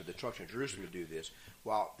impossible after the destruction of Jerusalem to do this,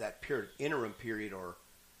 while that interim period or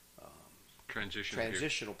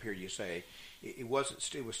transitional period, you say, it was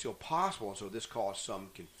still possible, and so this caused some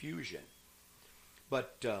confusion.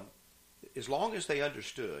 But as long as they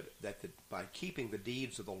understood that by keeping the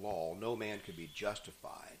deeds of the law, no man could be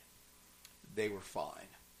justified, they were fine.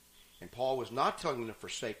 And Paul was not telling them to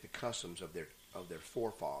forsake the customs of their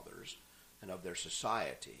forefathers and of their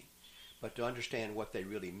society, but to understand what they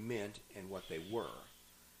really meant and what they were.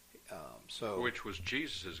 Which was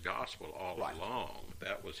Jesus' gospel all along.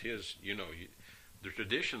 That was his, the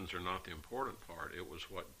traditions are not the important part. It was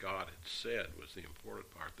what God had said was the important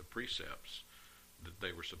part, the precepts that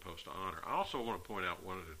they were supposed to honor. I also want to point out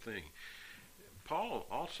one other thing. Paul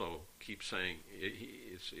also keeps saying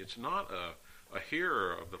it's not a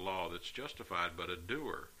hearer of the law that's justified, but a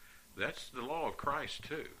doer. That's the law of Christ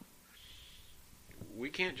too. We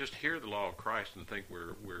can't just hear the law of Christ and think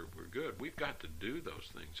we're good. We've got to do those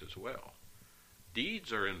things as well.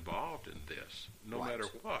 Deeds are involved in this, no matter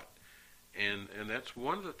what. And that's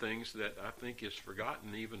one of the things that I think is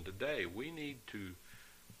forgotten even today. We need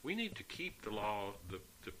to keep the law,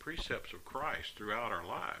 the precepts of Christ throughout our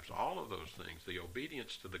lives. All of those things, the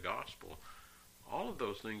obedience to the gospel, all of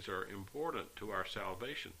those things are important to our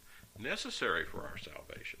salvation, necessary for our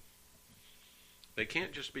salvation. They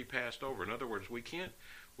can't just be passed over. In other words, we can't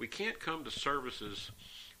come to services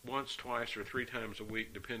once, twice, or 3 times a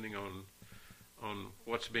week, depending on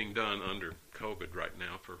what's being done under COVID right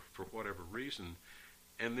now for whatever reason,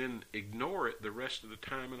 and then ignore it the rest of the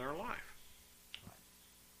time in our life.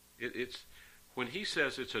 It's when he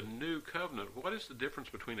says it's a new covenant, what is the difference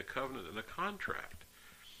between a covenant and a contract?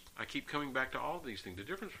 I keep coming back to all these things. The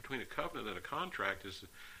difference between a covenant and a contract is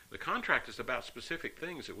the contract is about specific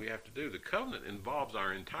things that we have to do. The covenant involves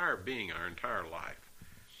our entire being, our entire life.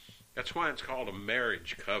 That's why it's called a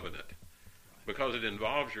marriage covenant, because it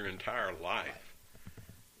involves your entire life.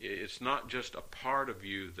 It's not just a part of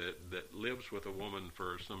you that lives with a woman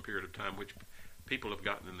for some period of time, which people have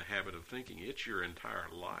gotten in the habit of thinking. It's your entire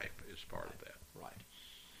life is part of that.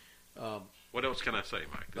 Right. What else can I say,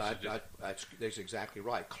 Mike? That's exactly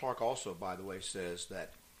right. Clark also, by the way, says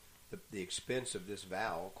that the expense of this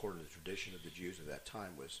vow, according to the tradition of the Jews at that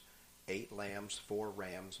time, was 8 lambs, 4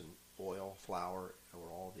 rams, and oil, flour, were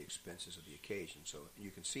all the expenses of the occasion. So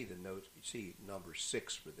you can see the note. You see number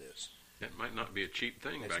 6 for this. That might not be a cheap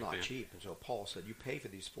thing back then. It's not cheap. And so Paul said, you pay for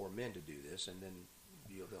these 4 men to do this, and then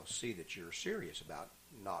they'll see that you're serious about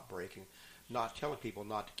not breaking, not telling people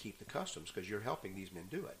not to keep the customs, because you're helping these men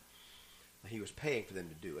do it. He was paying for them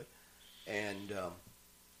to do it. And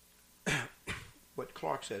what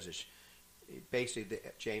Clark says is, basically,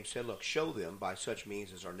 James said, look, show them by such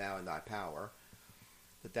means as are now in thy power,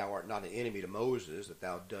 that thou art not an enemy to Moses, that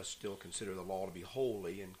thou dost still consider the law to be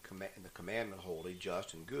holy, and the commandment holy,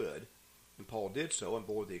 just, and good. And Paul did so, and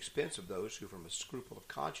bore the expense of those who from a scruple of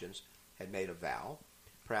conscience had made a vow,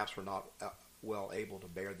 perhaps were not well able to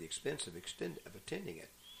bear the expense of attending it.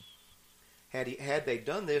 Had they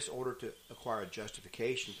done this in order to acquire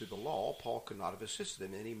justification through the law, Paul could not have assisted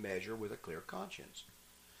them in any measure with a clear conscience.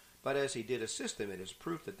 But as he did assist them, it is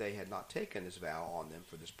proof that they had not taken this vow on them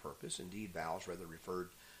for this purpose. Indeed, vows rather referred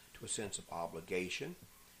to a sense of obligation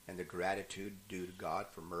and the gratitude due to God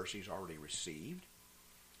for mercies already received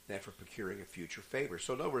than for procuring a future favor.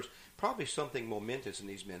 So in other words, probably something momentous in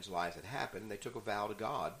these men's lives had happened, and they took a vow to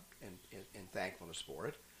God in thankfulness for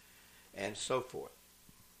it, and so forth.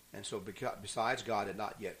 And so besides, God had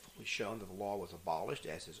not yet fully shown that the law was abolished,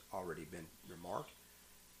 as has already been remarked.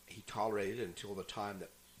 He tolerated it until the time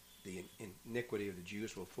that the iniquity of the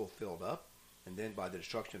Jews was fulfilled up, and then by the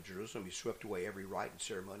destruction of Jerusalem, he swept away every rite and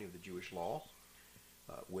ceremony of the Jewish law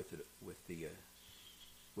with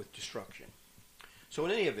destruction. So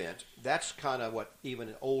in any event, that's kind of what even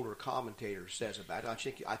an older commentator says about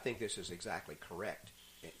it. I think this is exactly correct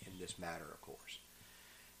in this matter, of course.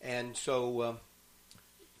 And so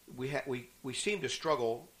we seem to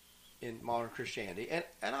struggle in modern Christianity,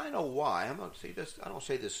 and I know why. I don't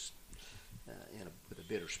say this with a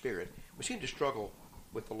bitter spirit. We seem to struggle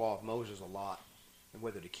with the law of Moses a lot and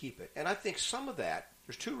whether to keep it. And I think some of that,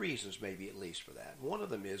 there's two reasons maybe at least for that. One of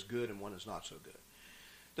them is good and one is not so good.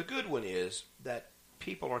 The good one is that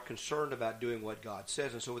people are concerned about doing what God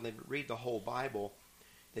says, and so when they read the whole Bible,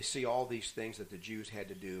 they see all these things that the Jews had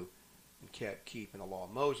to do and keep in the law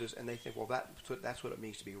of Moses, and they think, well, that's what it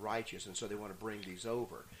means to be righteous, and so they want to bring these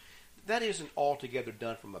over. That isn't altogether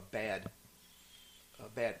done from a bad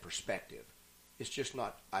perspective. It's just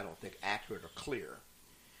not, I don't think, accurate or clear.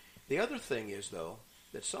 The other thing is, though,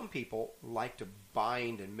 that some people like to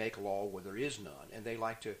bind and make law where there is none, and they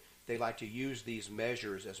like to use these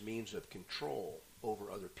measures as means of control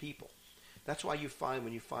over other people. That's why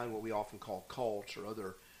when you find what we often call cults or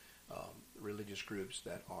other religious groups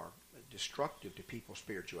that are destructive to people's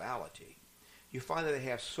spirituality, you find that they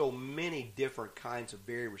have so many different kinds of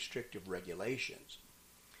very restrictive regulations.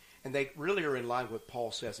 And they really are in line with what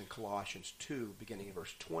Paul says in Colossians 2, beginning in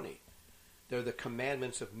verse 20. They're the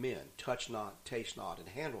commandments of men: touch not, taste not, and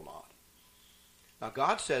handle not. Now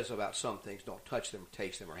God says about some things, don't touch them,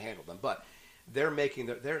 taste them, or handle them, but they're making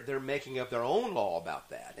up their own law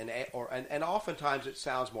about that, and oftentimes it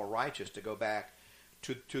sounds more righteous to go back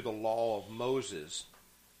to the law of Moses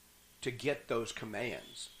to get those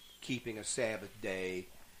commands: keeping a Sabbath day,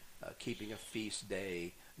 keeping a feast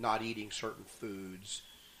day, not eating certain foods,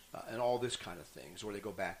 and all this kind of things, where they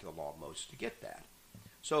go back to the law of Moses to get that.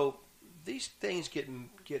 So these things get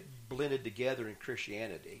blended together in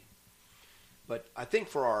Christianity. But I think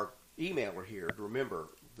for our emailer here to remember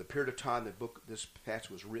the period of time this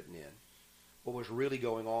passage was written in, what was really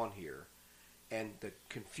going on here, and the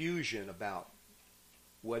confusion about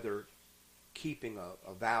whether keeping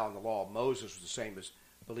a vow in the law of Moses was the same as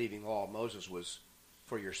believing the law of Moses was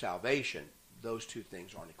for your salvation. Those two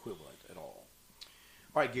things aren't equivalent at all.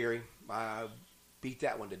 All right, Gary, I beat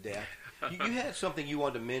that one to death. You had something you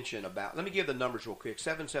wanted to mention about. Let me give the numbers real quick.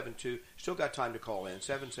 772, still got time to call in.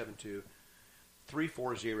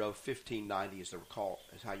 772-340-1590 is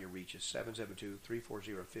how you reach us.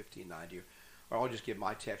 772-340-1590. Or I'll just give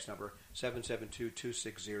my text number,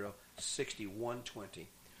 772-260-6120.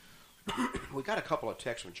 We got a couple of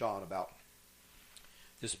texts from John about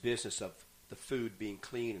this business of the food being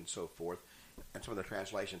clean and so forth, and some of the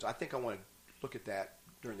translations. I think I want to look at that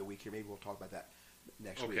during the week here. Maybe we'll talk about that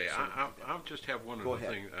next week. Okay, I'll just have one other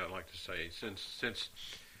thing I'd like to say. Since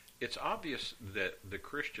it's obvious that the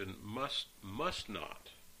Christian must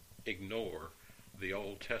not ignore the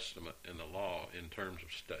Old Testament and the law in terms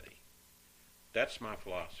of study. That's my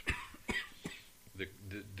philosophy.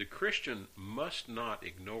 The Christian must not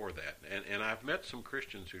ignore that. And I've met some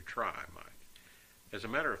Christians who try, Mike. As a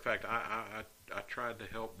matter of fact, I tried to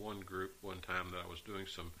help one group one time that I was doing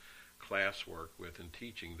some class work with and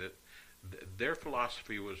teaching, that their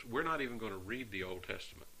philosophy was, we're not even going to read the Old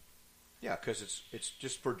Testament. Yeah, because it's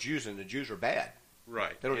just for Jews, and the Jews are bad.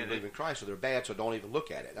 Right. They don't even believe in Christ, so they're bad, so don't even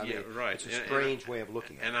look at it. I mean, right. It's a strange way of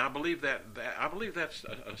looking at it. And I believe that's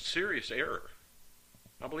a serious error.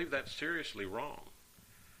 I believe that's seriously wrong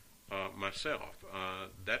myself.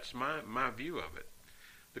 That's my view of it.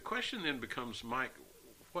 The question then becomes, Mike,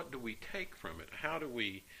 what do we take from it? How do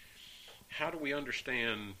we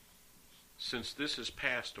understand, since this has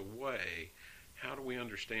passed away, how do we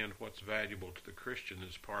understand what's valuable to the Christian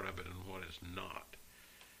as part of it and what is not?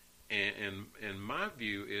 And my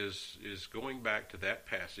view is going back to that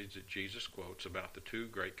passage that Jesus quotes about the two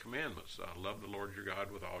great commandments. Love the Lord your God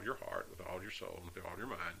with all your heart, with all your soul, and with all your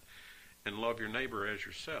mind, and love your neighbor as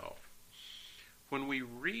yourself. When we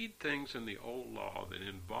read things in the old law that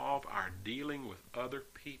involve our dealing with other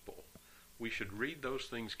people, we should read those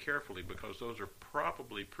things carefully, because those are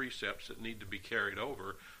probably precepts that need to be carried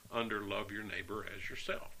over under love your neighbor as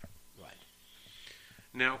yourself. Right.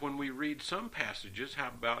 Now, when we read some passages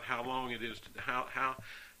about how long it is,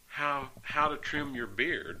 how to trim your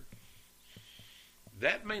beard,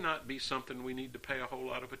 that may not be something we need to pay a whole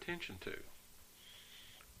lot of attention to,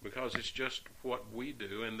 because it's just what we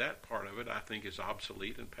do, and that part of it, I think, is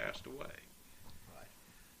obsolete and passed away. Right.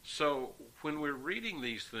 So when we're reading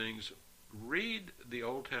these things, read the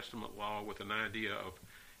Old Testament law with an idea of,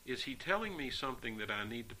 is he telling me something that I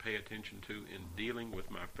need to pay attention to in dealing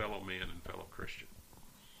with my fellow man and fellow Christian?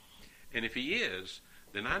 And if he is,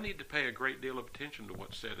 then I need to pay a great deal of attention to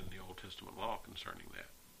what's said in the Old Testament law concerning that.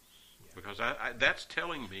 Yeah. Because that's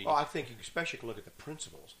telling me... Well, I think you especially can look at the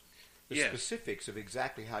principles. The yes. specifics of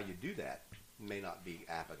exactly how you do that may not be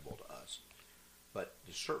applicable to us. But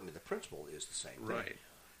certainly the principle is the same thing. Right.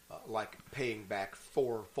 Like paying back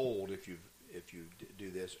fourfold if you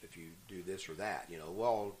do this or that.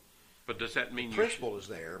 Well... But does that mean the principle is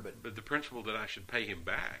there, but the principle that I should pay him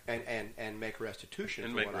back and make restitution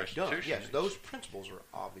and for make what I've done? Yes, those principles are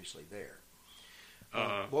obviously there.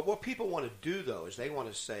 What people want to do, though, is they want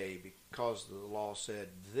to say, because the law said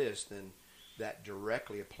this, then that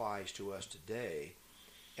directly applies to us today,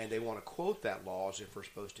 and they want to quote that law as if we're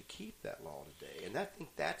supposed to keep that law today. And I think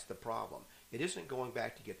that's the problem. It isn't going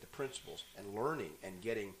back to get the principles and learning and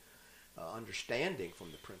getting understanding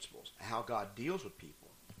from the principles, how God deals with people.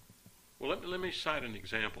 Well, let me cite an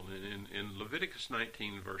example. In Leviticus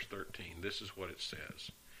 19, verse 13, this is what it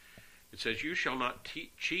says. It says, "You shall not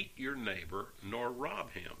cheat your neighbor, nor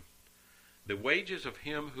rob him. The wages of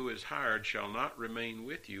him who is hired shall not remain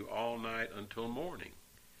with you all night until morning.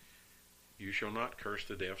 You shall not curse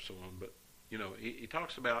the deaf," so on. But, he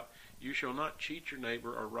talks about you shall not cheat your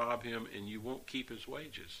neighbor or rob him, and you won't keep his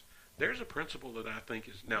wages. There's a principle that I think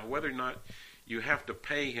is, now whether or not you have to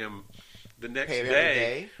pay him the next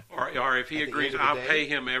day, or if he agrees, I'll pay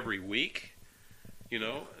him every week.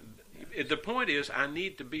 The point is, I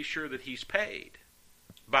need to be sure that he's paid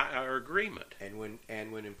by our agreement. And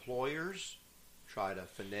when employers try to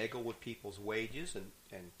finagle with people's wages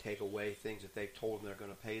and take away things that they've told them they're going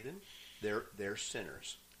to pay them, they're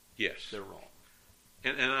sinners. Yes, they're wrong.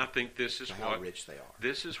 And I think this is how rich they are.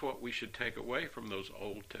 This is what we should take away from those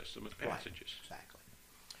Old Testament passages. Right,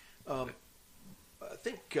 exactly. I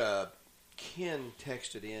think Ken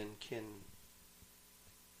texted in.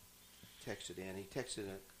 He texted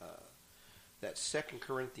in that 2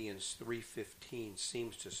 Corinthians 3:15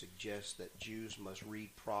 seems to suggest that Jews must read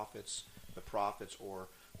the prophets, or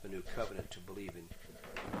the New Covenant to believe in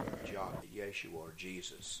Yeshua or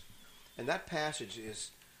Jesus. And that passage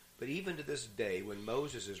is, "But even to this day, when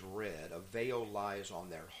Moses is read, a veil lies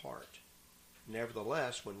on their heart.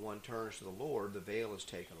 Nevertheless, when one turns to the Lord, the veil is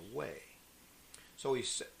taken away." So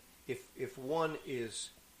if one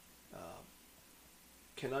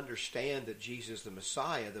can understand that Jesus is the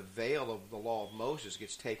Messiah, the veil of the law of Moses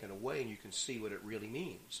gets taken away, and you can see what it really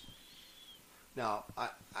means. Now,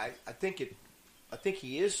 I think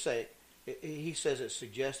he is saying, he says it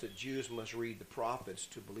suggests that Jews must read the prophets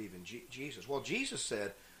to believe in Jesus. Well, Jesus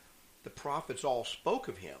said the prophets all spoke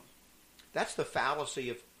of him. That's the fallacy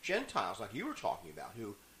of Gentiles, like you were talking about,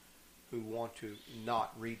 who want to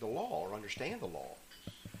not read the law or understand the law.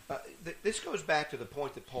 This goes back to the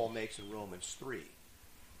point that Paul makes in Romans 3,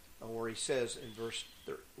 where he says in verse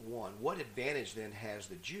 1, "What advantage then has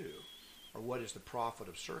the Jew, or what is the profit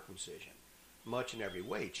of circumcision? Much in every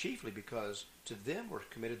way, chiefly because to them were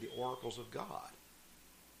committed the oracles of God.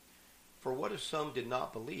 For what if some did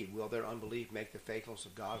not believe? Will their unbelief make the faithfulness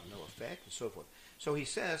of God of no effect?" And so forth. So he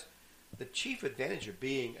says the chief advantage of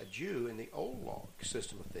being a Jew in the old law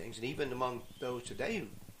system of things, and even among those today who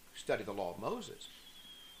study the law of Moses,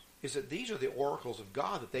 is that these are the oracles of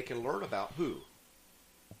God that they can learn about who?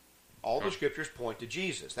 All the scriptures point to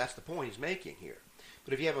Jesus. That's the point he's making here.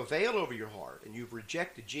 But if you have a veil over your heart and you've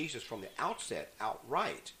rejected Jesus from the outset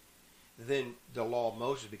outright, then the law of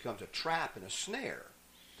Moses becomes a trap and a snare.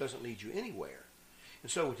 It doesn't lead you anywhere.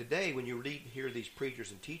 And so today, when you hear these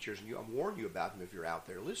preachers and teachers, and I warn you about them if you're out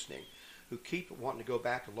there listening, who keep wanting to go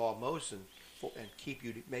back to the law of Moses and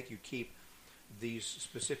make you keep these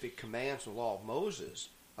specific commands in the law of Moses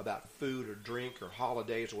about food or drink or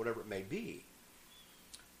holidays or whatever it may be,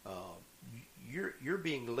 you're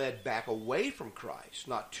being led back away from Christ,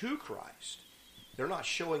 not to Christ. They're not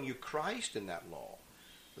showing you Christ in that law.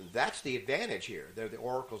 That's the advantage here. They're the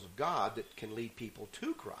oracles of God that can lead people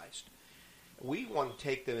to Christ. We want to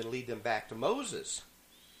take them and lead them back to Moses.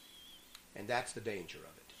 And that's the danger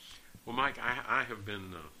of it. Well, Mike, I have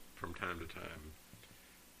been, from time to time,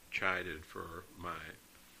 chided for my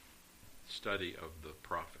study of the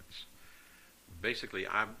prophets. Basically,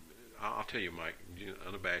 I'll tell you, Mike,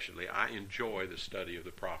 unabashedly, I enjoy the study of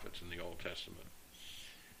the prophets in the Old Testament.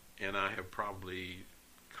 And I have probably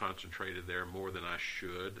concentrated there more than I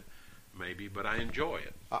should, maybe, but I enjoy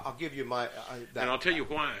it. I'll give you my... and I'll tell you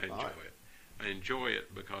why I enjoy it. I enjoy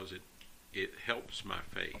it because it helps my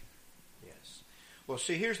faith. Yes. Well,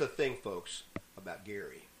 see, here's the thing, folks, about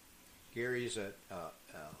Gary. Gary's a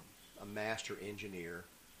master engineer,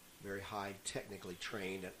 very high technically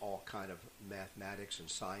trained at all kind of mathematics and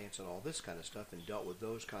science and all this kind of stuff, and dealt with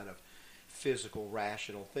those kind of physical,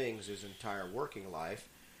 rational things his entire working life.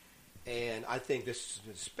 And I think this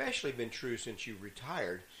has especially been true since you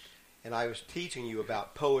retired. And I was teaching you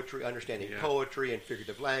about poetry, understanding poetry and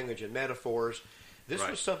figurative language and metaphors. This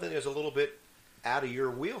was something that was a little bit out of your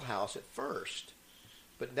wheelhouse at first.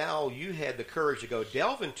 But now you had the courage to go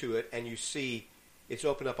delve into it, and you see it's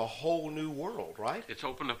opened up a whole new world, right? It's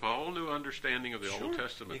opened up a whole new understanding of the Old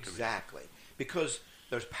Testament. Exactly. Because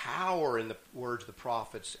there's power in the words of the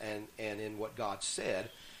prophets and in what God said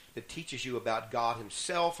that teaches you about God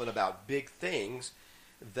himself and about big things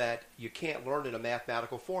that you can't learn in a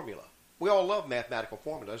mathematical formula. We all love mathematical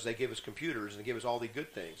formulas. They give us computers and they give us all the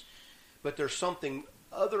good things. But there's something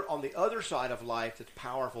other on the other side of life that's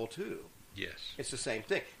powerful too. Yes. It's the same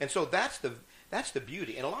thing. And so that's the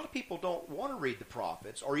beauty. And a lot of people don't want to read the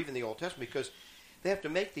prophets or even the Old Testament because they have to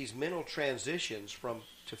make these mental transitions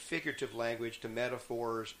to figurative language, to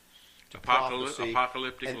metaphors, to prophecy,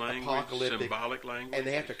 apocalyptic language, symbolic language. And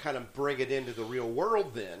they have to kind of bring it into the real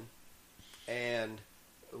world then. And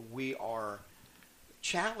we are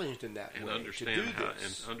challenged in that way to do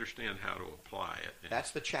this. And understand how to apply it.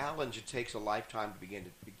 That's the challenge. It takes a lifetime to begin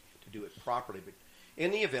to do it properly. But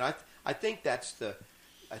in the event, I think that's the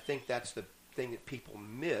thing that people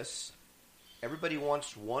miss. Everybody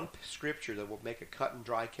wants one scripture that will make a cut and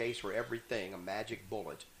dry case for everything, a magic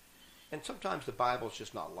bullet. And sometimes the Bible's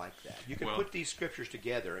just not like that. You can put these scriptures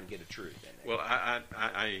together and get a truth in it. Well,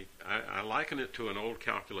 I liken it to an old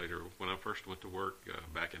calculator. When I first went to work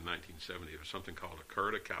back in 1970, there was something called a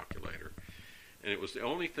Curta calculator. And it was the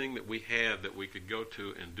only thing that we had that we could go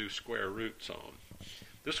to and do square roots on.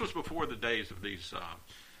 This was before the days of these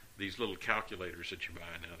little calculators that you buy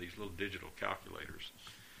now, these little digital calculators.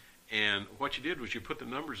 And what you did was you put the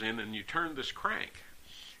numbers in and you turned this crank.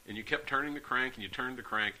 And you kept turning the crank, and you turned the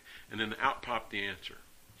crank, and then out popped the answer.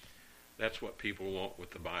 That's what people want with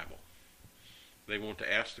the Bible. They want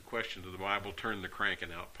to ask the question to the Bible, turn the crank,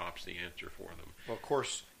 and out pops the answer for them. Well, of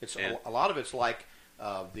course, a lot of it's like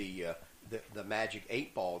the magic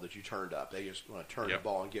 8 ball that you turned up. They just want to turn the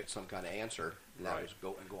ball and get some kind of answer, and that was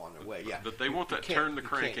go on their way. Yeah, but they want that turn the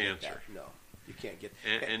crank answer. No. You can't get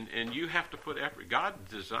and you have to put effort. God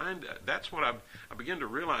designed that. That's what I begin to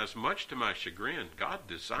realize, much to my chagrin. God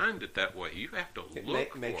designed it that way. You have to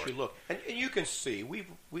look. It makes you look, and you can see we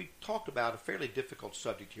talked about a fairly difficult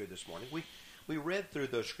subject here this morning. We read through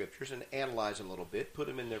those scriptures and analyzed them a little bit, put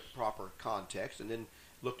them in their proper context, and then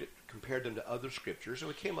compared them to other scriptures, and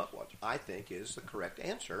we came up with what I think is the correct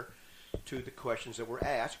answer to the questions that were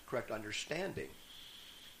asked, correct understanding.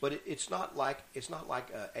 But it's not like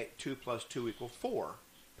 2 + 2 = 4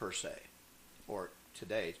 per se, or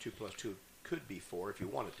today 2 + 2 could be 4 if you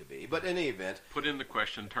want it to be. But in any event, put in the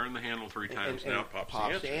question, turn the handle 3 times, and now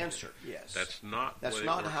pops the answer. Yes, that's not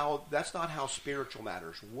how spiritual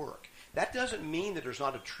matters work. That doesn't mean that there's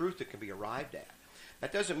not a truth that can be arrived at.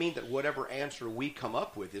 That doesn't mean that whatever answer we come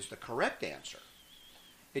up with is the correct answer.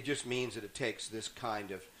 It just means that it takes this kind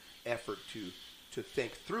of effort to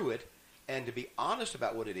think through it and to be honest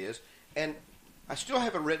about what it is. And I still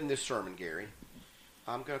haven't written this sermon, Gary.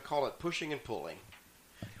 I'm going to call it pushing and pulling.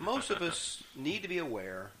 Most of us need to be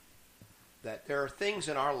aware that there are things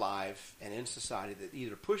in our life and in society that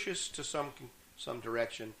either push us to some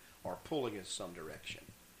direction or pulling us some direction.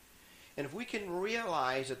 And if we can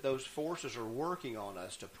realize that those forces are working on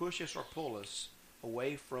us to push us or pull us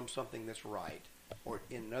away from something that's right or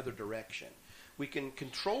in another direction, we can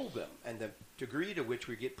control them and the degree to which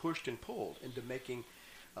we get pushed and pulled into making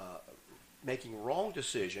wrong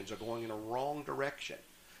decisions or going in a wrong direction.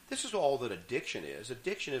 This is all that addiction is.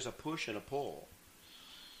 Addiction is a push and a pull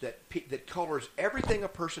that colors everything a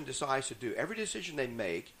person decides to do. Every decision they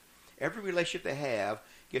make, every relationship they have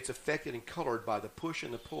gets affected and colored by the push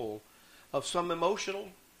and the pull of some emotional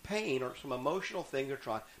pain or some emotional thing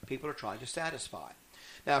people are trying to satisfy.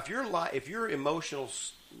 Now, if your emotional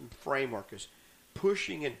framework is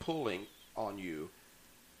pushing and pulling on you,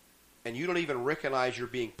 and you don't even recognize you're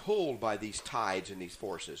being pulled by these tides and these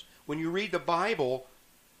forces, when you read the Bible,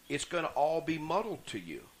 it's going to all be muddled to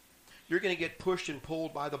you. You're going to get pushed and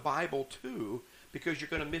pulled by the Bible too, because you're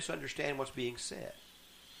going to misunderstand what's being said.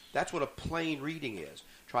 That's what a plain reading is.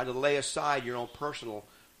 Trying to lay aside your own personal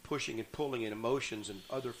pushing and pulling and emotions and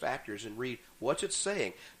other factors and read what's it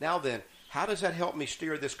saying. Now then, how does that help me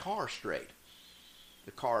steer this car straight?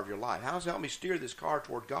 The car of your life. How does it help me steer this car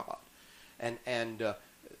toward God? And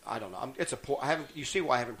I don't know. You see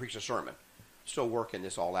why I haven't preached a sermon. Still working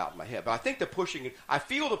this all out in my head. But I think I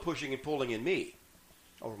feel the pushing and pulling in me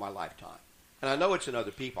over my lifetime. And I know it's in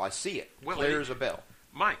other people. I see it. Clear as a bell.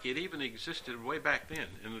 Mike, it even existed way back then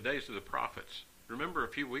in the days of the prophets. Remember a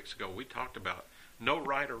few weeks ago we talked about no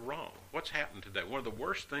right or wrong. What's happened today? One of the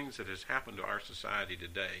worst things that has happened to our society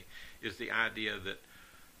today is the idea that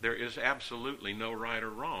there is absolutely no right or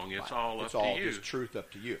wrong. It's all up to you. It's truth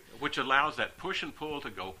up to you. Which allows that push and pull to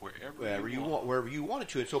go wherever you want. Wherever you want it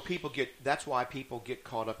to. And so that's why people get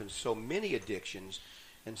caught up in so many addictions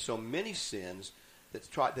and so many sins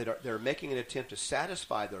they're making an attempt to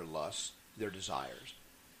satisfy their lusts, their desires.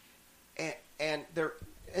 And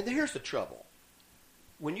here's the trouble.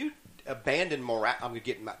 When you abandon moral, I'm going to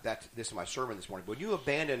get this in my sermon this morning, but when you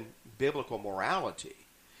abandon biblical morality,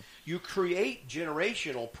 you create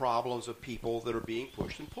generational problems of people that are being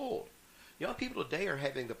pushed and pulled. Young people today are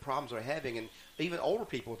having the problems they're having, and even older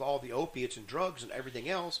people with all the opiates and drugs and everything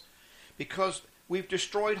else, because we've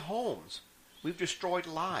destroyed homes. We've destroyed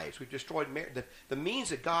lives. We've destroyed the means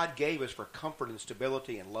that God gave us for comfort and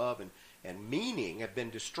stability and love and meaning have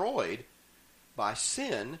been destroyed by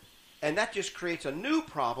sin, and that just creates a new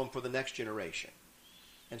problem for the next generation.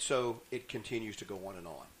 And so it continues to go on and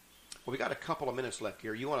on. Well, we got a couple of minutes left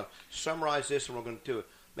here. You want to summarize this, and we're going to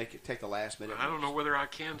take the last minute. I don't know whether I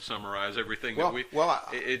can summarize everything.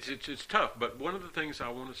 It's tough. But one of the things I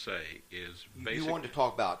want to say is basically, you wanted to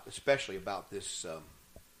talk about, especially about this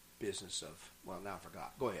business of. Well, now I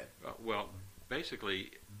forgot. Go ahead.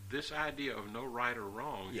 Basically, this idea of no right or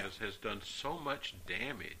wrong has done so much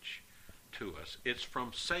damage to us. It's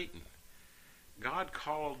from Satan. God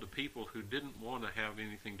called the people who didn't want to have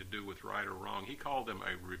anything to do with right or wrong. He called them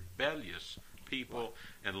a rebellious people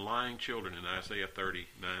and lying children in Isaiah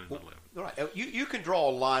 39 and 11. Right. You can draw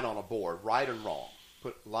a line on a board, right and wrong.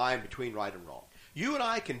 Put a line between right and wrong. You and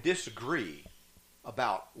I can disagree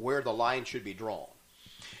about where the line should be drawn.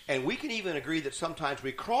 And we can even agree that sometimes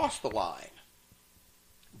we cross the line.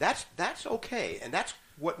 That's okay, and that's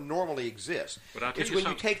what normally exists. But it's when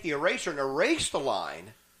you take the eraser and erase the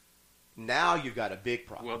line, now you've got a big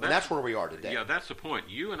problem. And that's where we are today. Yeah, that's the point.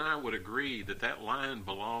 You and I would agree that line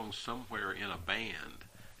belongs somewhere in a band,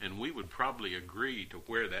 and we would probably agree to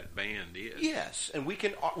where that band is. Yes, and we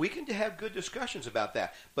can have good discussions about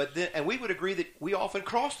that. And we would agree that we often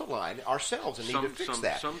cross the line ourselves and need to fix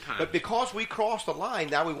that. Sometimes. But because we cross the line,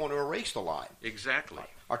 now we want to erase the line. Exactly.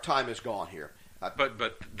 Our time is gone here. But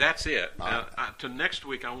that's it. To next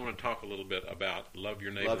week, I want to talk a little bit about love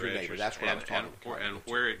your neighbor. Love your neighbor. That's what I was talking about. And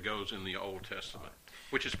where it goes in the Old Testament,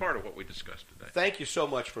 which is part of what we discussed today. Thank you so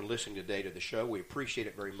much for listening today to the show. We appreciate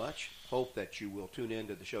it very much. Hope that you will tune in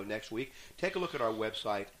to the show next week. Take a look at our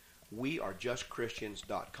website,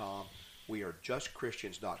 wearejustchristians.com.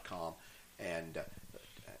 Wearejustchristians.com. And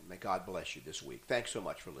may God bless you this week. Thanks so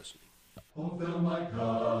much for listening. Fulfill my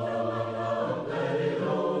cup, let it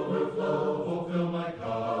overflow. Fulfill my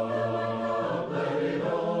cup.